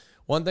easy.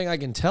 One thing I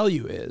can tell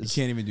you is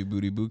You can't even do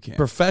booty boot camp.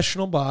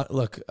 professional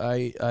Look,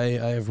 I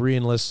have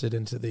re-enlisted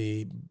into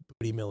the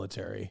booty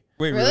military.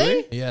 Wait, Really?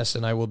 really? Yes,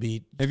 and I will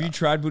be. Have you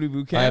tried booty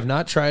boot camp? I have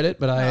not tried it,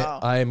 but Wow.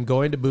 I am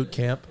going to boot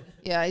camp.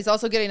 Yeah, he's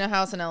also getting a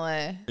house in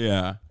LA,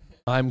 Yeah.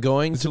 I'm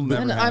going This to. will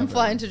never and I'm happen.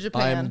 flying to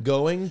Japan. I'm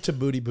going to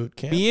booty boot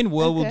camp. Me and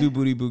Will will Okay. do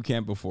booty boot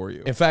camp before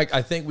you. In fact,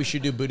 I think we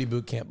should do booty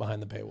boot camp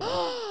behind the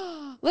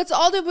paywall. Let's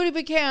all do booty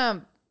boot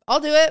camp. I'll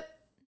do it.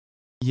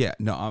 Yeah,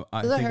 no,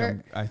 Does that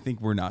hurt? I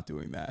think we're not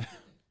doing that.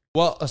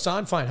 Well,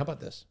 Hassan, fine. How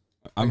about this?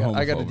 I'm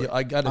I got a homophobic. deal.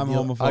 I got a I'm deal.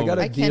 I homophobic. got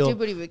a I can't deal. do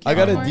booty boot camp I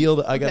got a anymore.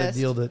 deal. I I'm got a pissed.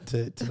 deal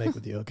to make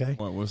with you. Okay.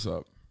 What's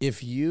up?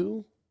 If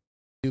you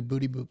do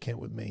booty boot camp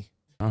with me,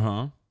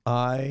 Uh-huh.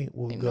 I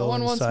will go No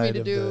one wants me inside to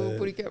of do the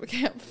booty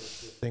camp.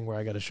 thing where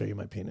I got to show you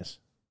my penis.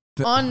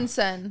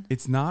 Onsen.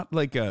 It's not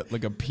like a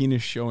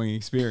penis showing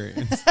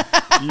experience.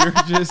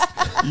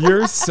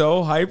 you're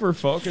so hyper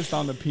focused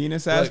on the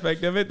penis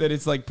aspect of it that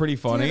it's like pretty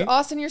funny. Dude,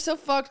 Austin, you're so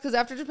fucked because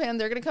after Japan,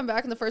 they're gonna come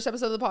back in the first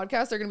episode of the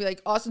podcast. They're gonna be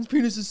like, Austin's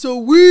penis is so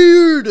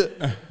weird.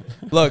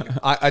 Look,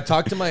 I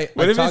talked to my.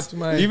 What I if talked it's, to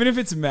my. even if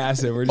it's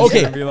massive, we're just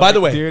Okay, gonna be like, by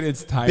the way, dude,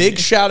 it's tiny. Big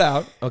shout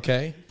out.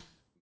 Okay,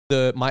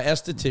 my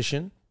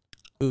esthetician,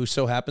 who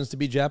so happens to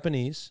be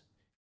Japanese,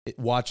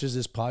 watches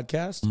this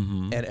podcast,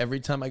 Mhm. and every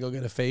time I go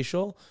get a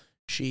facial,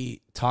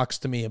 she talks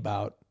to me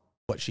about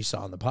what she saw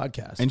on the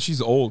podcast. And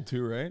she's old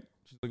too, right?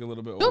 She's like a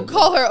little bit Don't older.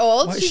 call her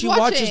old. Why, She's she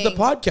watching. watches the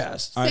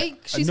podcast. Say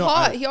she's no,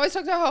 hot. He always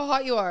talks about how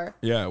hot you are.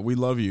 Yeah, we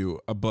love you,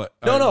 but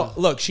No.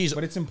 Look, she's.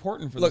 But it's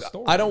important for Look, the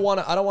story. I don't want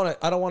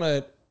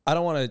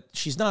to.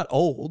 She's not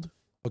old.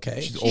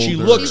 Okay, She's she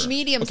older. looks She's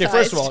medium Okay,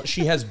 first of sized. all,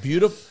 she has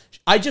beautiful.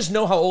 I just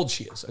know how old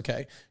she is.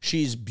 Okay,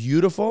 she's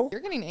beautiful.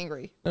 You're getting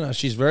angry. No,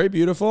 she's very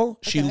beautiful.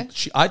 Okay.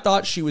 I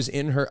thought she was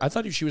in her. I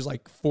thought she was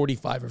like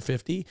 45 or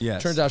 50.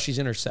 Yes. Turns out she's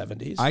in her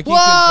 70s. I can Whoa!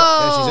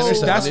 Yeah, she's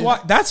in her That's 70s. why.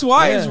 That's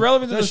why Yeah. it's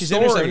relevant to No, the she's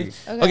in her story.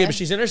 70s. Okay. Okay, but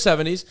she's in her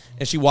 70s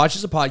and she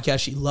watches a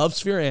podcast. She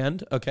loves Fear&.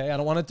 Okay, I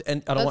don't want to.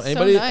 And I don't want That's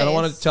so anybody. I don't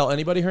want nice. to tell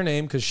anybody her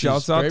name because she's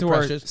Shouts out very to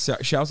precious.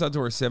 our shouts out to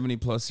our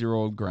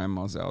 70-plus-year-old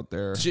grandmas out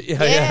there.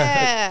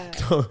 Yeah.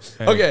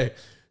 Okay.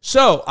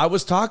 So I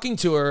was talking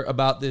to her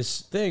about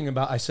this thing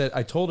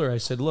I told her,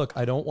 look,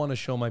 I don't want to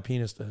show my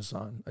penis to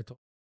Hassan.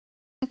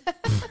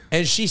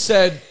 And she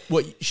said,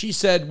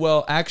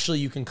 well, actually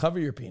you can cover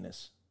your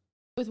penis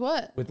With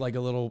what? with like a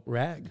little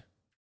rag.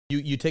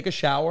 You take a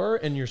shower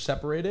and you're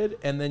separated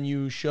and then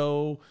you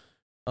show,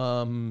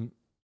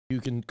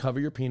 you can cover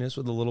your penis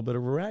with a little bit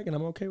of a rag and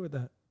I'm okay with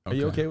that. Are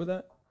you okay with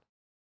that?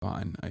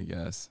 Fine, I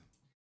guess.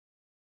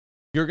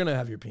 You're going to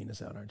have your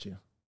penis out, aren't you?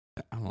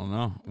 I don't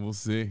know. We'll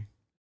see.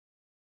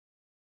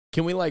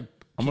 Can we like,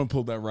 I'm gonna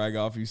pull that rag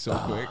off you so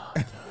quick.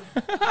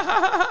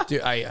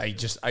 dude,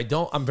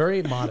 I'm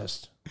very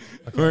modest.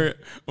 I'm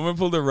gonna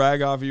pull the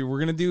rag off you.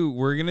 We're gonna do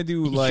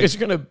like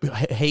You're gonna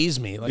haze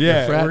me, like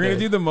yeah. a frat We're gonna nerd.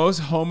 do the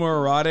most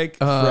homoerotic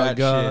Oh frat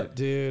god, shit.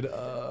 dude.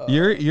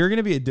 You're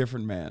gonna be a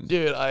different man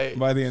I.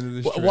 by the end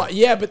of this trip.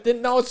 Yeah, but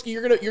then no,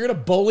 you're gonna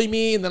bully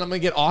me, and then I'm gonna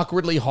get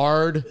awkwardly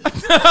hard.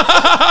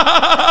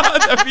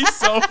 That'd be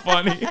so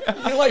funny. You're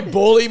gonna like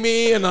bully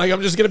me, and like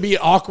I'm just gonna be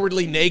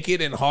awkwardly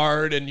naked and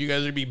hard, and you guys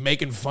are gonna be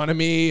making fun of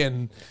me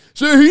and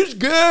say he's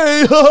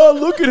gay.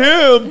 Look at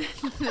him,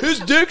 his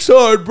dick's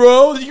hard,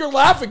 bro. You're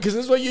laughing because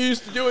this is what you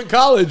used to do in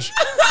college.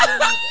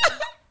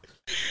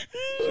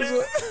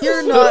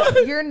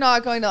 You're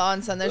not going to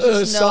onsen. There's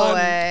just no son.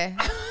 way.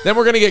 Then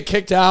we're gonna get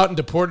kicked out and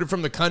deported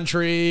from the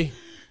country.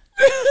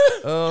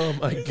 Oh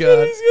my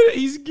god.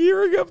 He's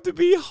gearing up to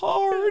be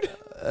hard.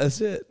 That's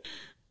it.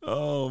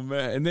 Oh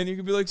man. And then you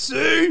can be like,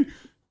 see,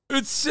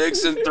 it's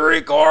 6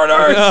 3/4.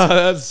 No,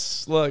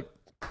 that's look.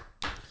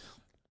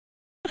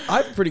 I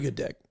have a pretty good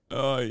dick.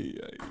 Oh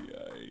yeah.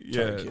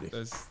 Sorry,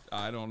 cutie.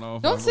 I don't know.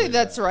 If Don't I say believe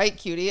that's that. right,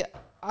 cutie.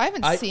 I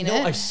haven't seen No,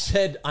 it. I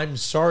said I'm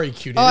sorry,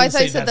 cutie. I didn't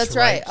thought you say said that's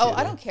right. Oh, I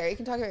cutie. don't care. You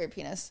can talk about your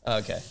penis.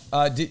 Okay.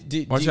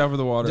 Watch out for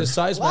the water. Does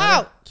size Wow.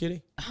 matter,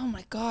 cutie? Oh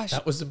my gosh.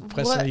 That was the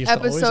question What I used to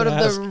always episode of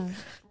ask. the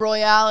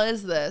Royale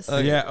is this?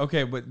 Yeah,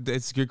 okay, but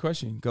it's a good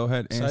question. Go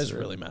ahead. Answer Size it.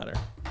 really matter.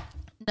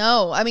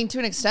 No, I mean to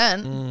an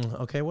extent.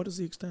 Okay, what is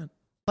the extent?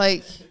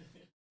 Like,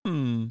 I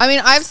mean,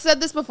 I've said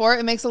this before.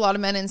 It makes a lot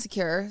of men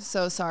insecure.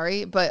 So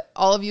sorry, but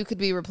all of you could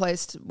be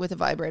replaced with a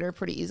vibrator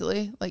pretty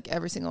eisily. Like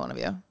every single one of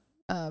you.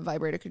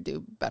 Vibrator could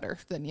do better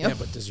than you. Yeah,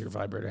 but does your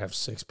vibrator have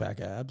 6-pack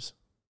abs?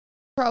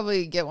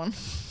 Probably get one.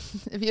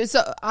 If you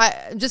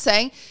I'm just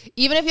saying,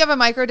 even if you have a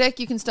micro dick,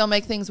 you can still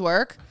make things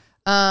work.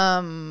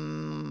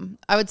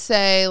 I would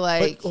say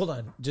like But hold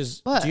on.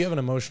 What? Do you have an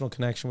emotional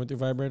connection with your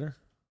vibrator?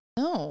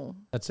 no.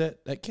 That's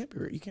it. That can't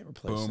be. You can't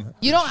replace Boom. that.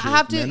 You don't Shit,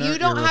 have to. men You are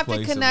don't have to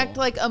irreplaceable. connect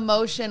like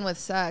emotion with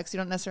sex. You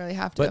don't necessarily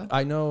have to. But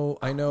I know.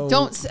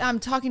 I'm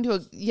talking to a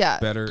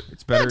It's better.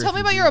 Yeah, tell if me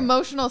you about do your that.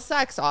 emotional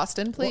sex,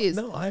 Austin, please.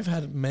 Well, no, I've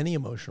had many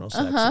emotional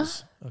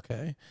sexes.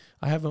 Okay,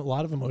 I have a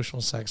lot of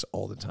emotional sex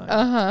all the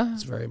time.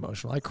 It's very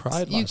emotional. I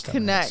cried You last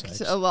time I had connect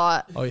sex. a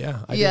lot. Oh yeah,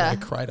 I Yeah.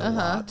 did. I cried a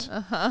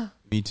lot.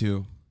 Me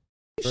too.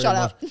 Very Shut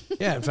much. up.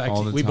 Yeah, in fact,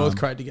 All the we both time.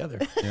 cried together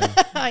Yeah.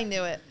 I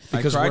knew it.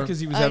 Because I cried we're- because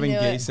he was I having knew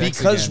gay it. sex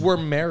because again. we're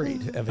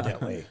married,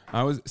 evidently.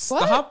 I was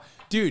stop,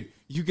 dude.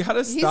 You gotta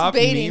He's stop.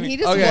 baiting. memeing. He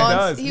just Okay.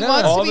 wants. He He does.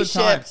 wants All to be the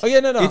time. shipped. Oh yeah,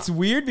 no. It's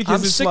weird because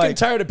I'm it's sick like and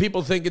tired of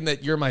people thinking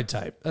that you're my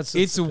type.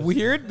 it's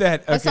weird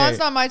that okay. Hassan's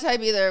not my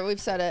type either.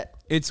 We've said it.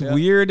 It's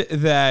weird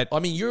that I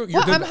mean, you're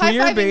What? the I'm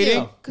queer high-fiving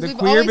baiting. you, 'cause The we've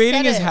queer always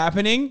baiting said is it.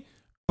 happening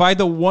by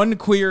the one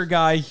queer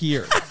guy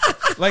here.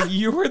 Like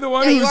you were the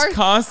one Yeah, who you was are-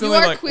 constantly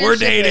you are like, queer "We're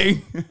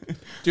shipping." dating."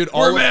 dude.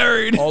 We're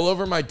married. All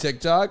over my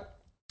TikTok,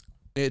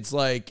 it's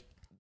like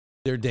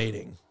they're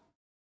dating.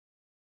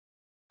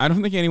 I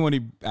don't think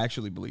anyone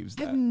actually believes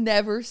I've that.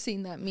 never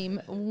seen that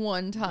meme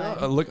one time.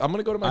 Look, I'm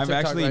gonna go to my I've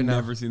TikTok actually right now.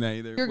 never seen that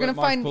either. You're Wait, gonna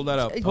Mark, find pull that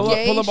up. a Pull up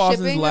gay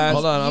Austin's shipping last. of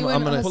Hold on, you I'm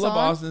and gonna- Pull up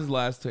Hassan? Austin's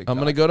last TikTok. I'm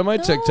gonna go to my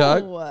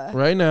TikTok No.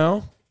 right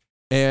now,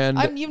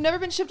 and You've never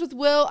been shipped with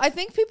Will. I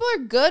think people are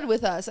good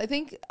with us. I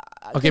think.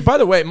 okay. By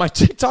the way, my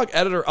TikTok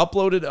editor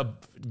uploaded a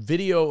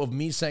video of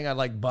me saying I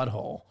like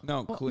butthole.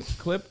 No, clip the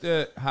clip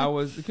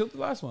the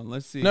last one.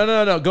 Let's see. No.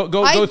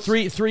 Go I-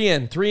 three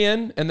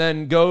in, and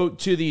then go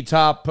to the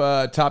top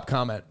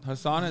comment.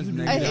 Hassan is I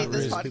negative. hate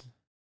this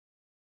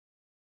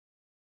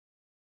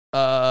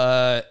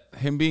podcast.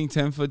 Him being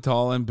 10 foot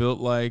tall and built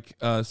like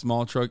a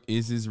small truck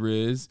is his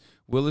Riz.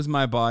 Will is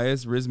my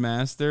bias. Riz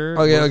master.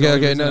 Okay. Will's the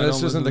only reason I No, don't this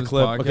listen isn't to the this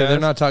clip. Okay, they're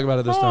podcast. not talking about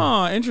it this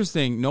time. Oh,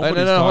 interesting. No,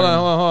 Nobody's hold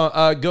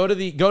talking.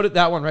 on. Go to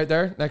that one right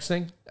there. Next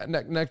thing.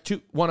 Next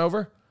one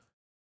over.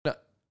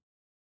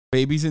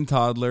 Babies and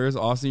toddlers.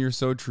 Austin, you're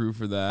so true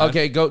for that.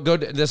 Okay, go.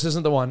 This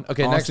isn't the one.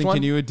 Okay, next Austin, one.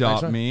 can you Next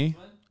adopt one. me?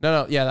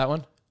 No, yeah, that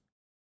one.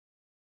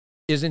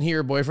 Isn't he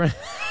your boyfriend?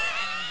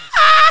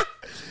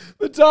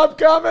 The top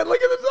comment. Look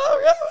at the top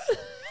comment.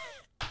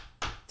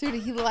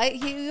 Dude,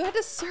 you had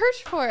to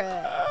search for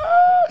it.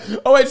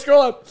 Oh wait,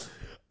 scroll up.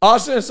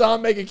 Austin and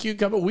Hassan make a cute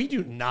couple. We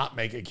do not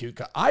make a cute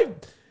couple.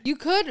 You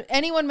could.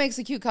 Anyone makes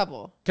a cute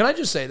couple. Can I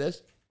just say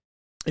this?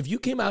 If you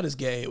came out as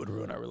gay, it would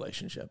ruin our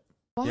relationship.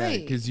 Why? Yeah,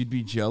 because you'd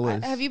be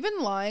jealous. Have you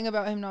been lying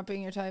about him not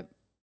being your type?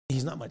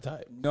 He's not my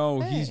type.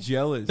 No, he's Hey.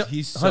 jealous.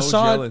 He's so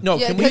Hassan, jealous. no,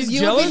 Yeah, can we? because you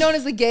would jealous? be known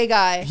as the gay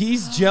guy.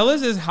 He's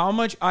jealous as how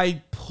much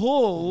I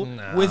pull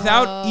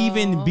without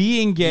even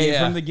being gay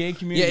from the gay Yeah,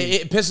 community.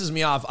 it pisses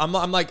me off. I'm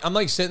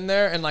like sitting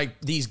there and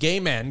like these gay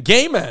men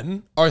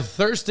are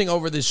thirsting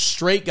over this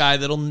straight guy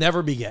that'll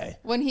never be gay.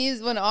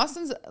 When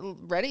Austin's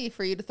ready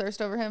for you to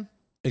thirst over him,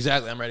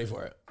 Exactly, I'm ready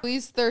for it.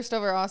 please thirst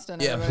over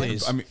Austin. Yeah, everybody.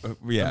 please. I mean,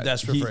 yeah, I'm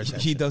desperate for attention.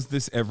 he does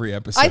this every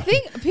episode. I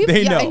think people.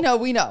 They Yeah, I know. know.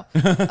 We know.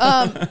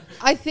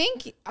 I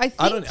think. I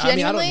don't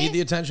Genuinely, need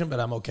the attention, but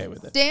I'm okay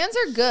with it. stands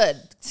are good.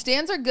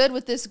 Stands are good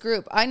with this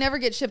group. I never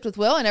get shipped with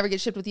Will. I never get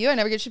shipped with you. I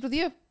never get shipped with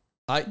you.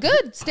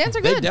 Good. Stands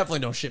are They good. definitely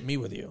don't ship me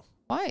with you.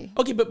 Why?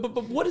 Okay, but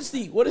what is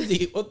the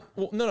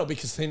well, no,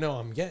 because they know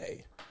I'm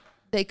gay.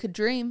 They could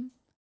dream.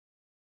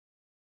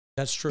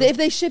 That's true. If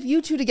they ship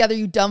you two together,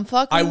 you dumb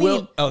fuck. What I do you will.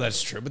 mean? Oh,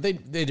 that's true. But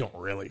they don't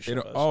really They ship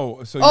don't- us.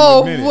 oh, so you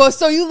admit it. Well,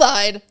 so you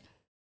lied.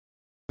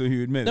 So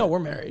you admit No, it. we're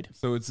married.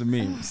 So it's a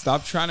meme.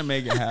 Stop trying to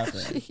make it happen.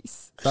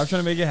 Jeez Stop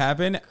trying to make it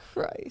happen.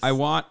 Christ. I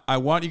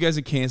want you guys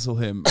to cancel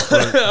him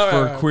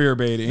for queer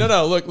baiting.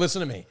 No. Look, listen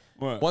to me.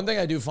 What? One thing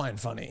I do find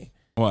funny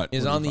What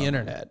is What do on you the find?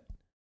 internet,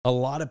 a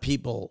lot of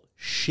people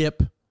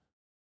ship.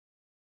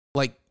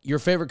 Like your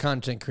favorite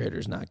content creator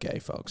is not gay,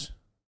 folks.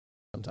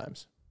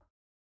 Sometimes.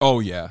 Oh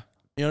yeah.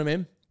 You know what I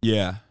mean?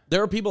 Yeah.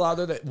 There are people out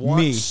there that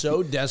want Me.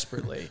 so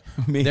desperately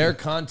their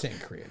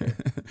content creator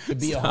to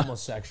be a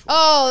homosexual.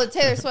 Oh,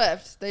 Taylor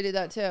Swift. They did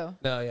that too.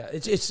 No, yeah.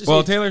 It's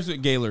Well, it's,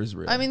 Gaylor's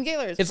real. I mean,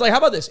 Gaylor's. it's like, how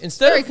about this? Very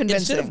Instead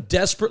convincing. of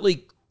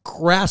desperately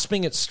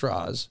grasping at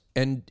straws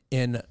and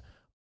in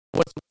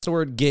what's the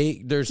word?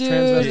 Gay. There's Dude.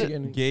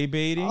 transvesting. gay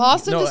baiting.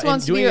 Austin No, just and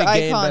wants to be doing your a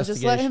gay icon.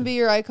 Just let him investigation. be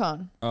your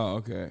icon. Oh,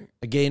 okay.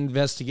 A gay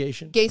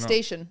investigation. Gay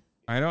station.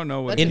 I don't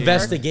know what That's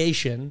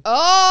Investigation.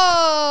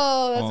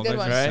 Oh, that's Oh, a good that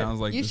one. just Right? sounds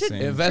like You the should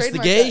same.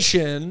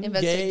 Investigation.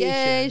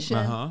 Investigation.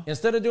 Uh-huh.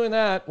 Instead of doing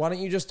that, why don't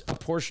you just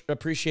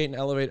appreciate and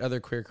elevate other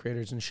queer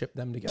creators and ship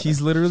them together?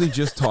 He's literally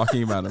just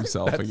talking about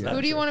himself again.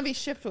 Who do you want to be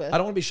shipped with? I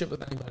don't want to be shipped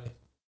with anybody.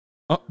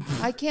 Oh,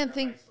 I can't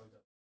think.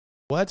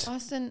 What?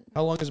 Austin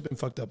How long has it been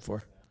fucked up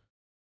for?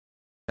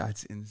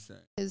 that's insane.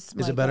 is.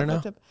 Is it better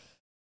now?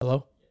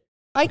 Hello?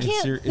 I It's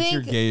can't your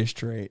think gayest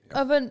trait.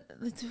 of an.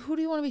 Who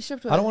do you want to be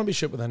shipped with? I don't want to be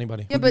shipped with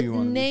anybody. Yeah, Who do but you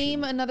wanna be name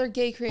shipped with? another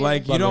gay creator.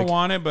 Like you don't Ludwig.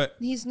 want it, but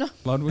He's not.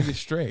 Ludwig is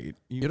straight.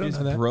 You don't just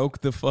know that.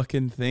 broke the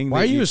fucking thing.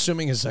 Why are that you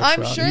assuming his I'm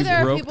sexuality? sure You there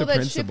are broke people the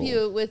that ship principle.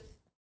 you with.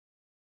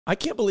 I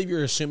can't believe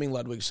you're assuming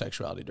Ludwig's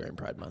sexuality during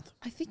Pride Month.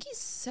 I think he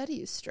said he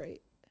was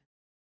straight.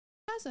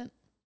 He hasn't.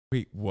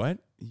 Wait, what?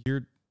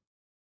 You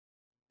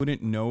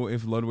wouldn't know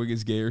if Ludwig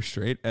is gay or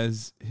straight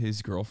as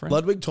his girlfriend?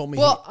 Ludwig told me.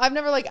 Well, I've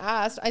never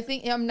asked. I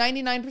think I'm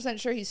 99%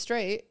 sure he's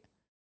straight,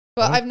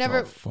 but What I've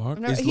never. the fuck? I've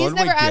never Is he's Ludwig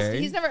never asked. gay?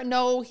 He's never.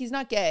 No, he's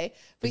not gay.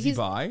 But Is he he's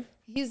bi?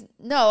 he's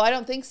no. I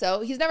don't think so.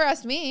 He's never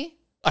asked me.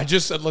 I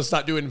just said let's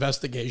not do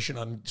investigation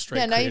on straight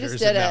Yeah, now you creators.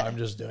 just did and now it. I'm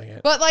just doing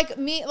it. But like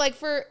me, like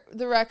for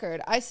the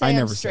record, I say I I'm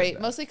never said straight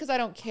that. mostly because I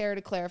don't care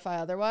to clarify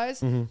otherwise.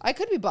 Mhm. I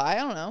could be bi. I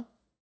don't know.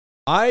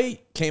 I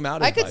came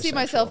out as I could see bisexual.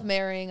 myself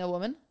marrying a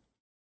woman.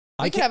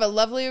 I We could ca- have a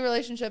lovely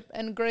relationship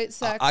and great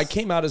sex. I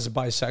came out as a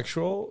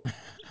bisexual.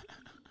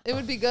 It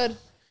would be good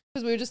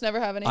because we would just never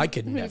have any. I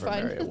could We'd be never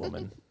fine. marry a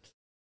woman.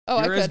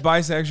 Oh, You're I as could.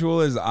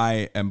 bisexual as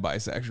I am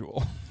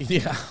bisexual.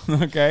 Yeah,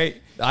 Okay?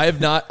 I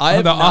have not. I On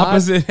have the not,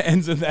 opposite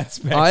ends of that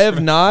spectrum. I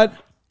have not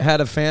had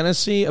a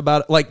fantasy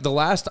about like the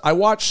last. I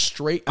watched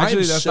straight.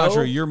 Actually, I'm that's so, not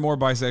true. You're more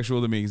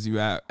bisexual than me because you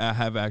have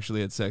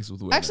actually had sex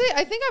with women. Actually,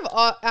 I think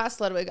I've asked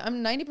Ludwig.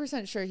 I'm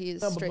 90% sure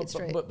he's No,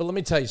 straight. But let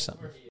me tell you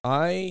something.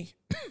 I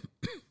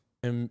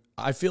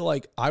feel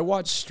like I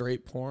watched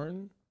straight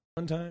porn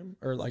one time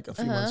or like a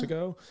few months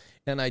ago,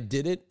 and I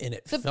did it, and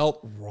it felt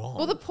wrong.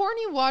 Well, the porn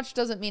you watch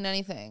doesn't mean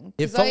anything.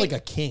 it 'Cause felt like a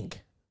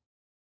kink.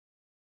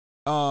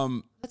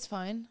 That's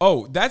fine.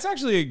 Oh, that's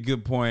actually a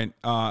good point.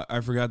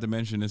 I forgot to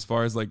mention as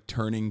far as like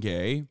turning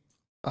gay.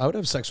 I would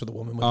have sex with a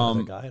woman with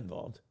another guy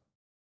involved.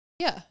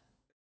 Yeah.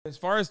 As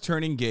far as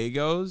turning gay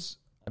goes,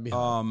 That'd be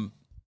hot.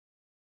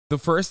 the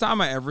first time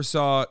I ever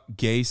saw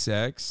gay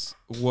sex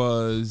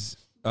was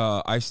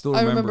I still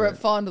I remember, remember it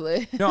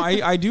fondly. No,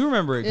 I do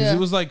remember it because Yeah. it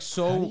was like How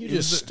so. do you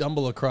just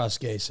stumble across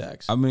gay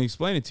sex? I'm gonna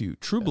explain it to you.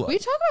 True Blood. We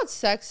talk about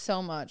sex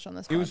so much on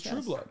this podcast. It was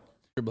True Blood.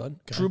 True blood.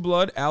 Okay. True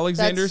Blood.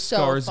 Alexander That's so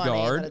funny that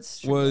Skarsgård it's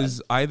True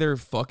was either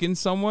fucking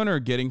someone or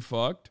getting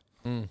fucked,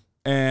 Mm.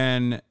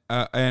 and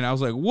I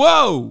was like,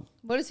 whoa,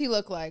 What does he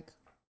look like?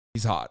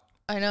 he's hot.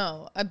 I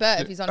know. I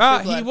bet if he's on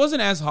True Blood. He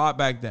wasn't as hot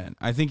back then.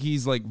 I think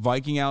he's like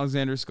Viking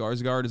Alexander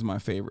Skarsgård is my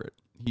favorite.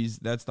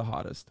 That's the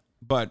hottest.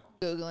 But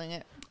Googling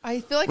it.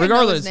 I feel like I know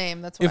regardless, his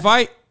name. That's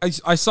why.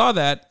 if I saw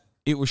that,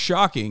 it was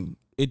shocking.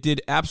 It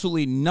did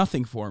absolutely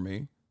nothing for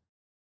me.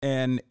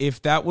 And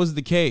if that was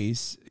the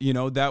case,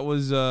 that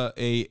was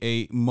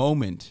a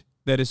moment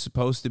that is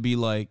supposed to be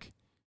like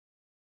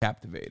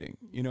captivating.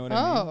 You know what I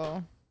mean?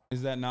 Oh.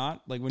 Is that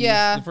not like when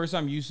Yeah. the first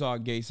time you saw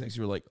gay sex,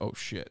 you were like, "Oh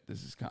shit,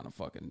 this is kind of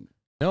fucking."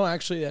 No,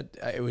 actually,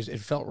 it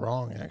felt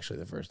wrong. Actually,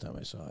 the first time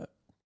I saw it,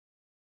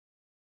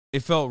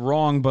 It felt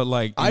wrong, but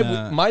like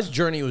my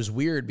journey was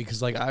weird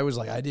because like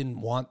I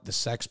didn't want the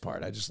sex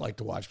part. I just like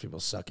to watch people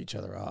suck each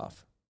other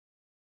off,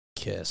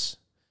 kiss,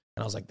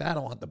 and I was like, I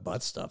don't want the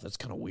butt stuff. That's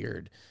kind of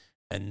weird.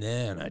 And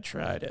then I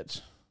tried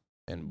it,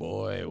 and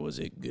boy, was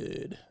it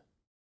good.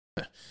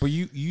 But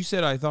you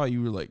said I thought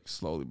you were like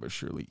slowly but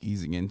surely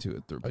easing into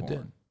it through I porn.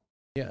 did.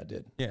 Yeah, I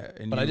did. Yeah,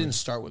 and But you I were- didn't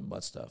start with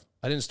butt stuff.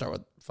 I didn't start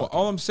with. Well, fucking.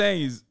 all I'm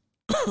saying is,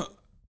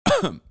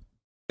 at a Now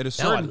I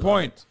certain love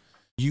point,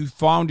 it. you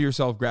found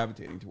yourself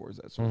gravitating towards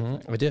that sort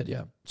of thing. I did,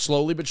 yeah.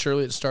 Slowly but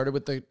surely, it started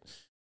with the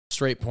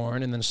straight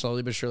porn, and then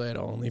slowly but surely, I'd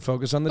only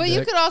focus on the But dick.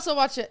 you could also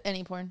watch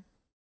any porn.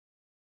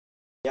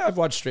 Yeah, I've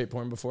watched straight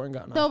porn before and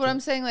gotten No, off but to I'm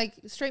it. saying like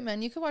straight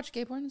men, you could watch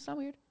gay porn. It's not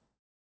weird.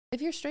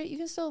 If you're straight, you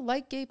can still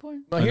like gay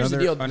porn. No, here's the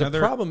deal. The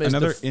problem is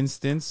another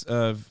instance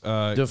of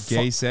the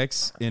gay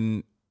sex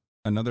in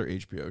another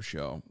HBO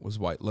show was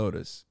White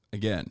Lotus.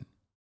 Again,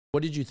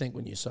 what did you think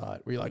when you saw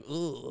it? Were you like,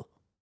 ugh?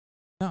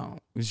 no,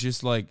 it's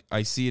just like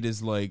I see it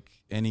as like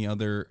any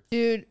other.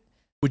 Dude,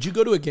 Would you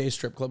go to a gay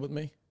strip club with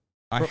me?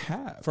 I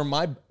have For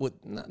my,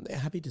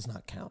 happy does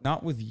not count.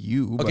 not with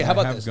you, Okay, but how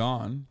about I have this?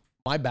 gone.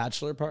 My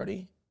bachelor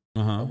party,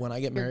 Uh-huh. when I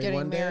get you're married getting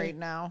one day, married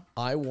now.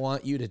 I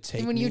want you to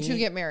take When you me- two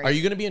get married. Are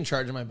you going to be in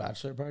charge of my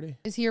bachelor party?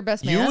 Is he your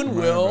best You man? and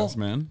My Will. best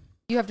man.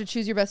 You have to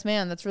choose your best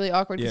man. That's really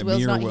awkward because Yeah, Will's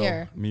me or not Will.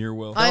 here. Me or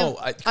Will. I'm- No,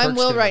 I'm Kirk's Will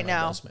gonna be right my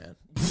now. best man.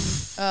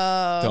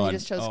 Oh, Done. he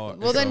just chose. Oh,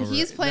 well, it's then over.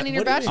 he's planning What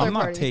your do you mean? bachelor I'm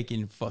not party.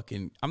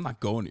 taking I'm not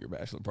going to your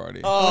bachelor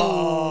party.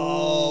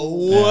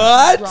 Oh,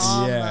 what?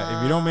 Drama. Yeah,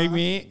 if you don't make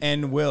me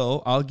and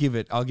Will, I'll give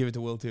it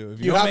to Will too. If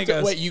you, You don't have make to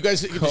us, wait. You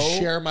guys get to co-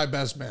 share my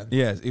best man.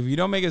 yes, if you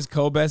don't make us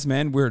co-best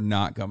men, we're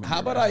not coming.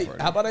 How to your about I? bachelor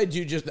party.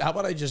 How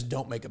about I just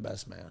don't make a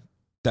best man?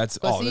 That's a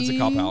Pussy.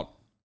 cop out.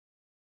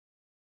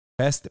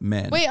 Best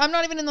men. Wait, I'm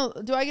not even in the.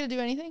 Do I get to do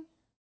anything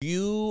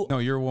You, no,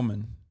 you're a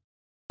woman.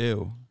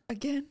 Ew.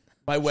 again?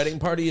 my wedding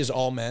party is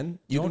all men.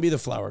 You can be the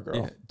flower girl,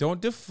 Yeah. Don't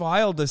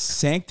defile the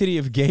sanctity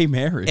of gay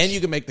marriage. and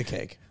you can make the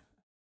cake.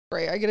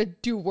 Great, I get to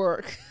do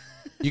work.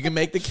 You can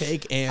make the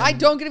cake, and I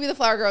don't get to be the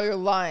flower girl. You're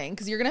lying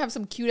because you're gonna have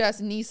some cute ass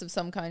niece of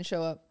some kind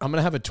show up. I'm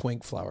gonna have a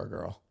twink flower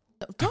girl.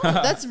 Don't.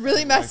 That's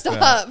really messed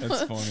Like up. that.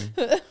 That's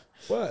funny.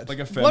 What? Like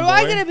a femboy. What do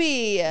I get to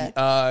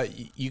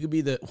be? You could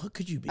be the. What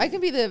could you be? I can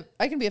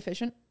be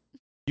efficient.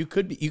 You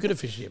could be. You could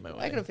officiate my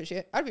wedding. I could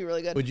officiate. I'd be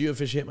really good. Would you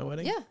officiate my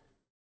wedding? Yeah.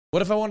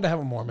 What if I wanted to have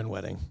a Mormon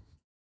wedding?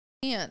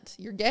 Can't.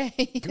 You're gay.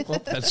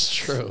 Well, that's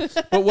true.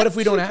 But what if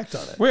we don't act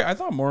on it? Wait, I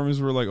thought Mormons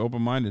were like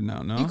open-minded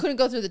now. No. You couldn't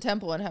go through the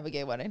temple and have a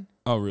gay wedding.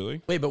 Oh,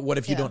 really? Wait, but what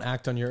if you Yeah. don't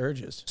act on your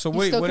urges? So You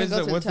wait, still what can is go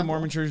the through the what's the temple.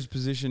 Mormon Church's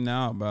position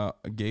now about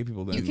gay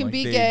people? Then You can Like,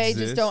 be they gay,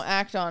 exist? just don't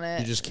act on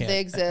it. You just can't. They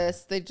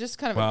exist. They just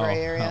kind of Wow, a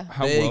gray area.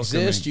 How They welcoming.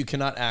 exist. You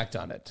cannot act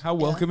on it. How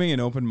welcoming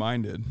and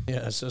open-minded.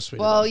 Yeah, it's so sweet.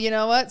 Well, of them. you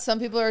know what? Some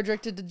people are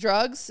addicted to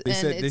drugs, They and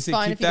said it's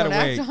fine keep if you that don't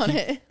away. act on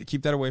it.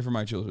 Keep that away from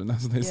my children.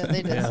 That's what they Yeah, said.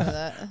 they did say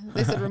that.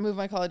 They said remove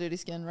my Call of Duty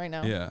skin right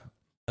now. Yeah.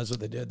 That's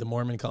what they did. The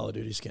Mormon Call of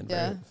Duty skin,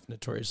 Yeah. very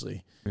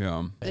notoriously.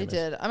 Yeah. They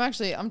famous.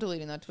 did. I'm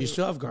deleting that tweet. You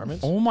still have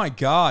garments? Oh my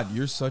God,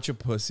 you're such a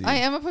pussy. I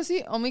am a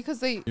pussy only because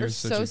they You're are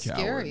such so a coward.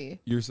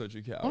 scary. You're such a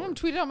I coward. want them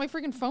tweeted out my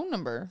freaking phone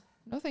number.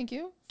 No, thank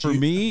you. For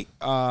me,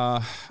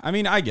 I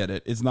mean, I get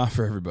it. It's not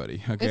for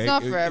everybody. Okay, It's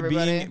not for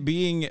everybody.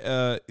 Being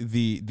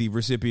the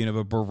recipient of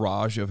a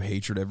barrage of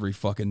hatred every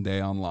fucking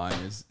day online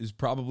is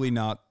probably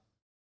not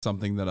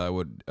something that I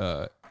would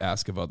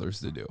ask of others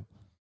to do.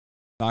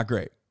 Not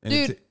great.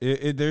 And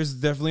Dude. there's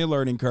definitely a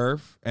learning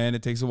curve, and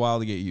it takes a while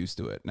to get used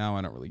to it. Now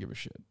I don't really give a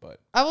shit, but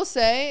I will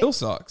say, still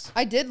sucks.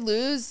 I did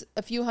lose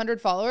a few hundred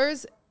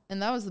followers,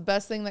 and that was the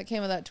best thing that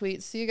came of that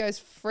tweet. See you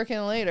guys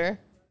freaking later.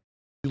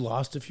 You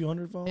lost a few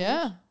hundred followers?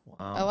 Yeah. Wow.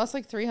 I lost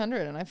like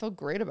 300, and I feel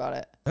great about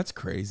it. That's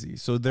crazy.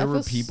 So there I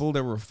were feel people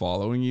that were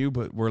following you,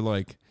 but were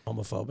like,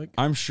 Homophobic?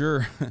 I'm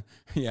sure.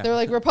 Yeah. They're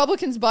like,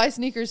 Republicans buy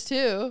sneakers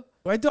too.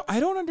 I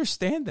don't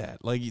understand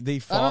that. Like they I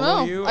follow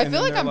don't know. you. I and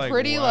feel then like they're I'm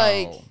pretty wow.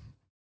 like.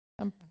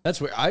 That's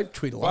where I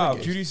tweet a lot Wow,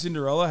 of gays.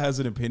 QTCinderella has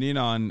an opinion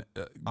on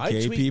I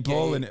gay tweet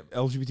people gay. and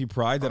LGBT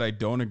pride that I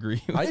don't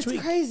agree with. I It's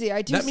tweet. crazy.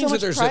 I do That so means that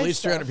much there's pride at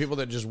least 300 stuff. people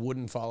that just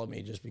wouldn't follow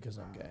me just because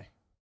I'm gay.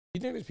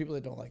 You think there's people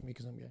that don't like me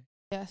because I'm gay?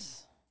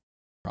 Yes.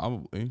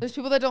 Probably. There's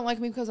people that don't like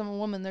me because I'm a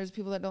woman. There's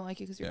people that don't like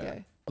you because you're Yeah.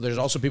 gay. Well, there's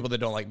also people that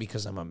don't like me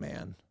because I'm a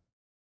man.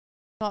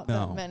 Not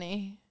No. that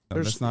many.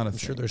 No, that's not a I'm thing.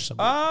 sure there's some.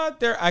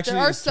 There actually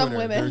There are is some Twitter.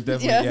 women. There's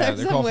definitely, Yeah, yeah, there's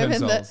they're some called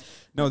women that- femcells.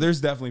 No,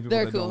 there's definitely people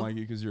They're that cool. don't like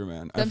you because you're a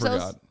man.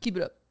 Themselves, I forgot. keep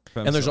it up.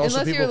 And there's Femcells. also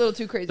Unless you're a people. little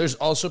too crazy. There's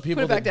also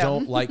people it that back down.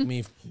 don't like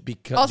me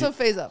because Also,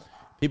 phase up.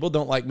 people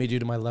don't like me due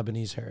to my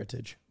Lebanese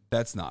heritage.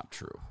 That's not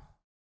true.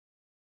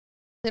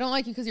 They don't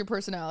like you because your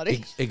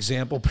personality.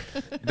 Example.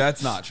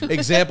 That's not true.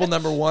 Example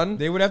number one.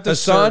 They would have to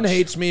Hassan search.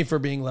 hates me for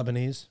being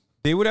Lebanese.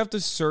 They would have to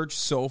search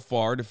so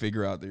far to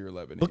figure out that you're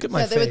Lebanese. Look at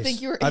my Yeah, face. they would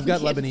think you were I've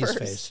got Indian Lebanese first.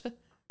 face.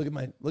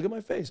 Look at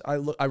my face.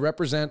 I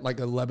represent like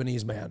a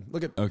Lebanese man.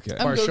 Look at. Okay.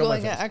 I'm Mars, show my Googling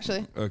it, face.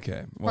 actually.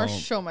 Okay. Well, Mars,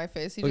 show my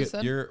face. He Look just at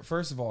said. you're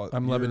first of all,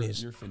 I'm you're-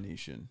 Lebanese. You're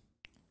Phoenician.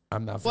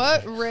 I'm not.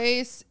 What Lebanese.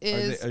 race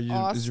is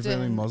Is your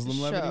family Austin Muslim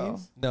show?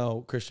 Lebanese?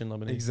 No, Christian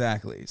Lebanese.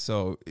 Exactly.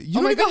 So you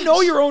Oh my don't even gosh.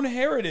 know your own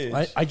heritage.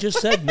 I just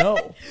said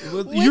no.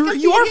 Well,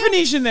 you are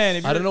Phoenician then.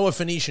 If I don't you're- know what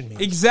Phoenician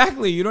means.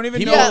 Exactly. You don't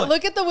even know. Yeah, like-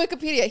 look at the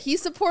Wikipedia. He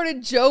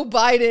supported Joe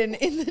Biden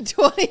in the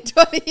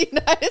 2020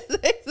 United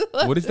States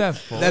election. What is that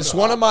for? That's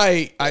one of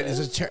my.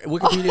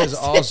 Wikipedia is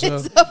also.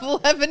 Is of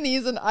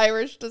Lebanese and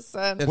Irish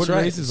descent. That's What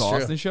right, race is it's true.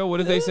 Austin show? What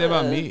did they say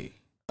about me?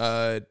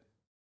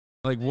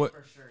 Like what?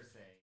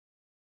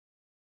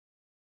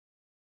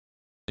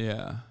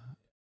 Yeah.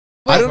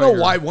 I don't know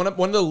Tiger. why. One of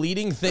the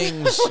leading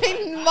things.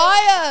 Wait,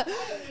 Maya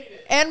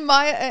and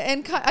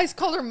I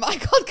called her. I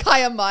called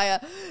Kaya Maya,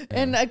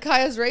 and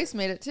Kaya's race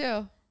made it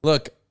too.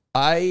 Look,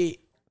 I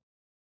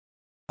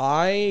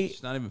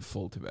She's not even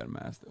full Tibetan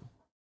master.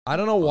 I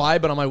don't know why,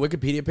 but on my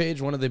Wikipedia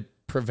page, one of the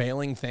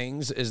prevailing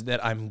things is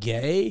that I'm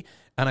gay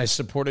and I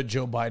supported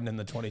Joe Biden in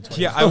the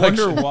 2020. Yeah, I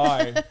wonder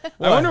why.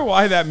 I wonder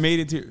why that made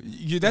it to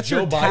you. That's Joe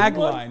your Biden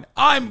one? tagline.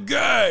 I'm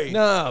gay.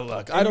 No,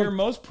 look, I And your don't.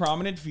 most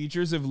prominent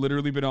features have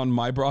literally been on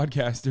my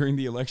broadcast during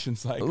the election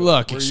cycle.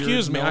 Look, where you're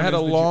excuse me. known I had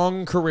as a the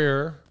long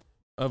career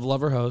of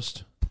lover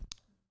host.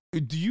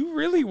 Do you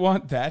really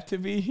want that to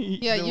be?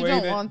 Yeah, the you way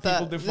don't that want people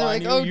that. They're define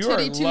like, you? oh, You are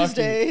titty lucky.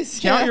 Tuesdays.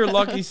 Count Yeah. your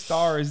lucky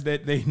stars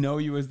that they know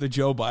you as the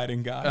Joe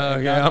Biden guy. and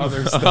Okay, not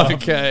other stuff.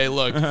 okay.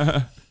 Look,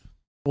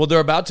 well, they're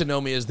about to know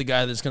me as the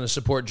guy that's going to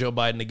support Joe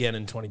Biden again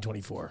in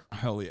 2024.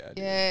 Hell yeah. Dude.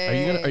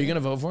 Yay. Are you gonna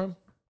vote for him?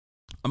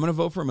 I'm gonna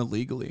vote for him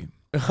illegally.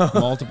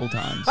 multiple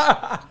times,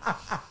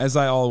 as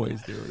I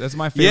always do. That's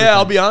my favorite. Yeah,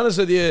 I'll thing. be honest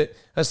with you.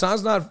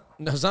 Hassan's not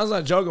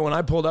joking. When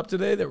I pulled up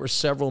today, there were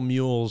several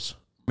mules.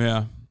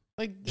 Yeah.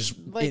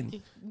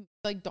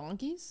 Like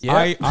donkeys.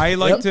 Yeah. I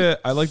like to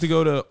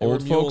go to There were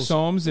old folks' mules.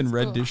 homes in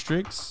red cool.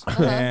 districts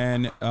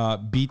and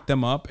beat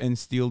them up and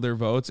steal their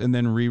votes and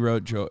then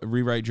rewrite Joe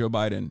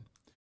Biden.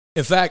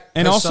 In fact,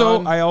 And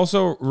Hassan, I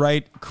also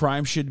write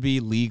crime should be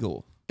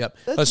legal. Yep.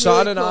 That's Hassan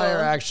really and I cool.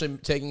 are actually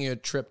taking a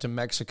trip to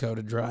Mexico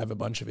to drive a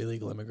bunch of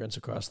illegal immigrants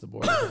across the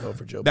border to vote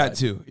for Joe That Biden.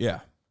 too,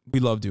 yeah. We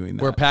love doing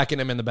that. We're packing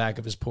him in the back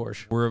of his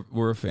Porsche.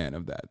 We're a fan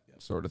of that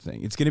sort of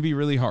thing. It's going to be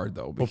really hard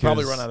though. We'll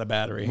probably because run out of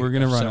battery. We're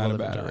going to run several out of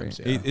different battery.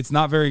 times, yeah. It's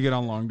not very good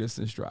on long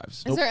distance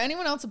drives. Is there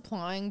anyone else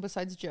applying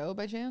besides Joe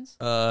by chance?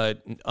 I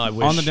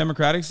wish. On the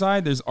Democratic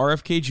side, there's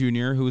RFK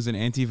Jr., who is an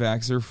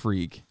anti-vaxxer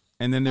freak.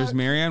 And then there's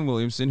Marianne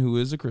Williamson, who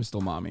is a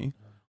crystal mommy.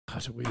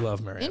 God, we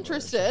love Mary.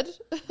 Interested.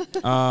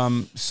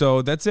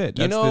 So that's it.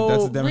 That's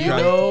the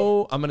Democratic.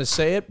 I'm going to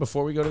say it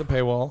before we go to the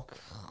paywall.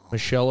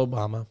 Michelle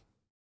Obama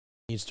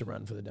needs to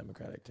run for the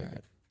Democratic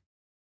ticket.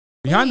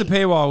 Behind the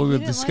paywall, we you will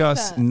didn't like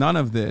discuss that. none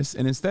of this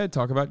and instead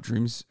talk about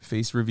Dream's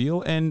face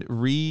reveal and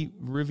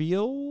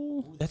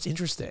reveal. That's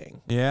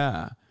interesting.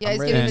 Yeah. Yeah, I'm he's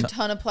ready getting to- a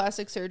ton of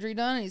plastic surgery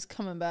done, and he's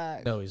coming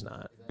back. No, he's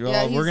not.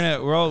 Yeah, we're gonna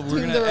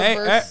doing the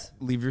reverse.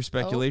 leave your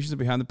speculations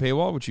behind the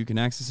paywall, which you can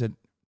access at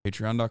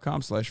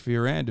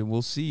patreon.com/fearand, and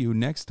we'll see you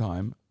next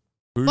time.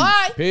 Peace.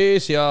 Bye.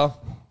 Peace, y'all.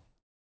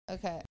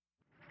 Okay.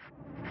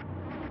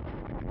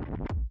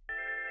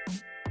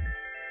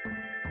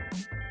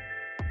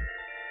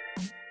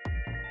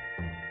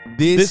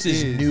 This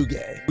is new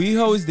gay.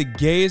 WeHo is the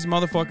gayest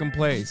motherfucking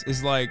place.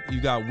 It's like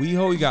you got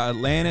WeHo, you got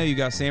Atlanta, you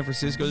got San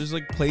Francisco. There's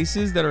like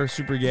places that are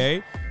super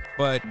gay,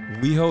 but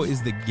WeHo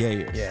is the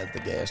gayest. Yeah, the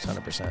gayest,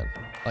 100%.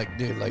 Like,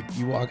 dude, like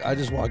you walk. I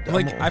just walked down.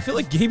 Like I feel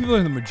like gay people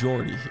are the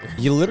majority here.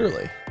 you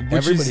literally. Which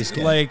Everybody's is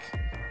gay. like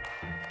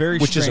very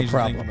Which is a strange to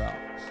think problem. about.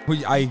 Well,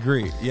 I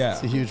agree. Yeah,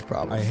 It's a huge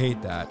problem. I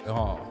hate that.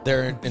 Oh,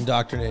 They're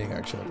indoctrinating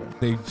our children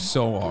they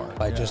so are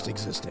by just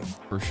existing.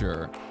 for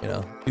sure, You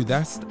know. dude.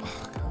 That's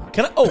God.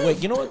 Can I? Oh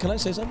wait. You know what? Can I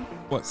say something?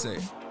 What say?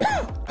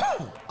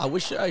 I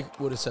wish I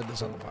would have said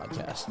this on the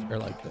podcast or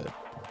like the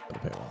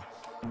paywall.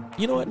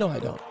 You know what? No, I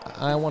don't.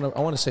 I want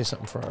to say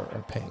something for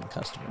our paying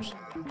customers,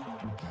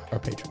 our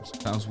patrons.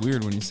 Sounds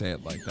weird when you say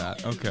it like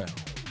that. Okay.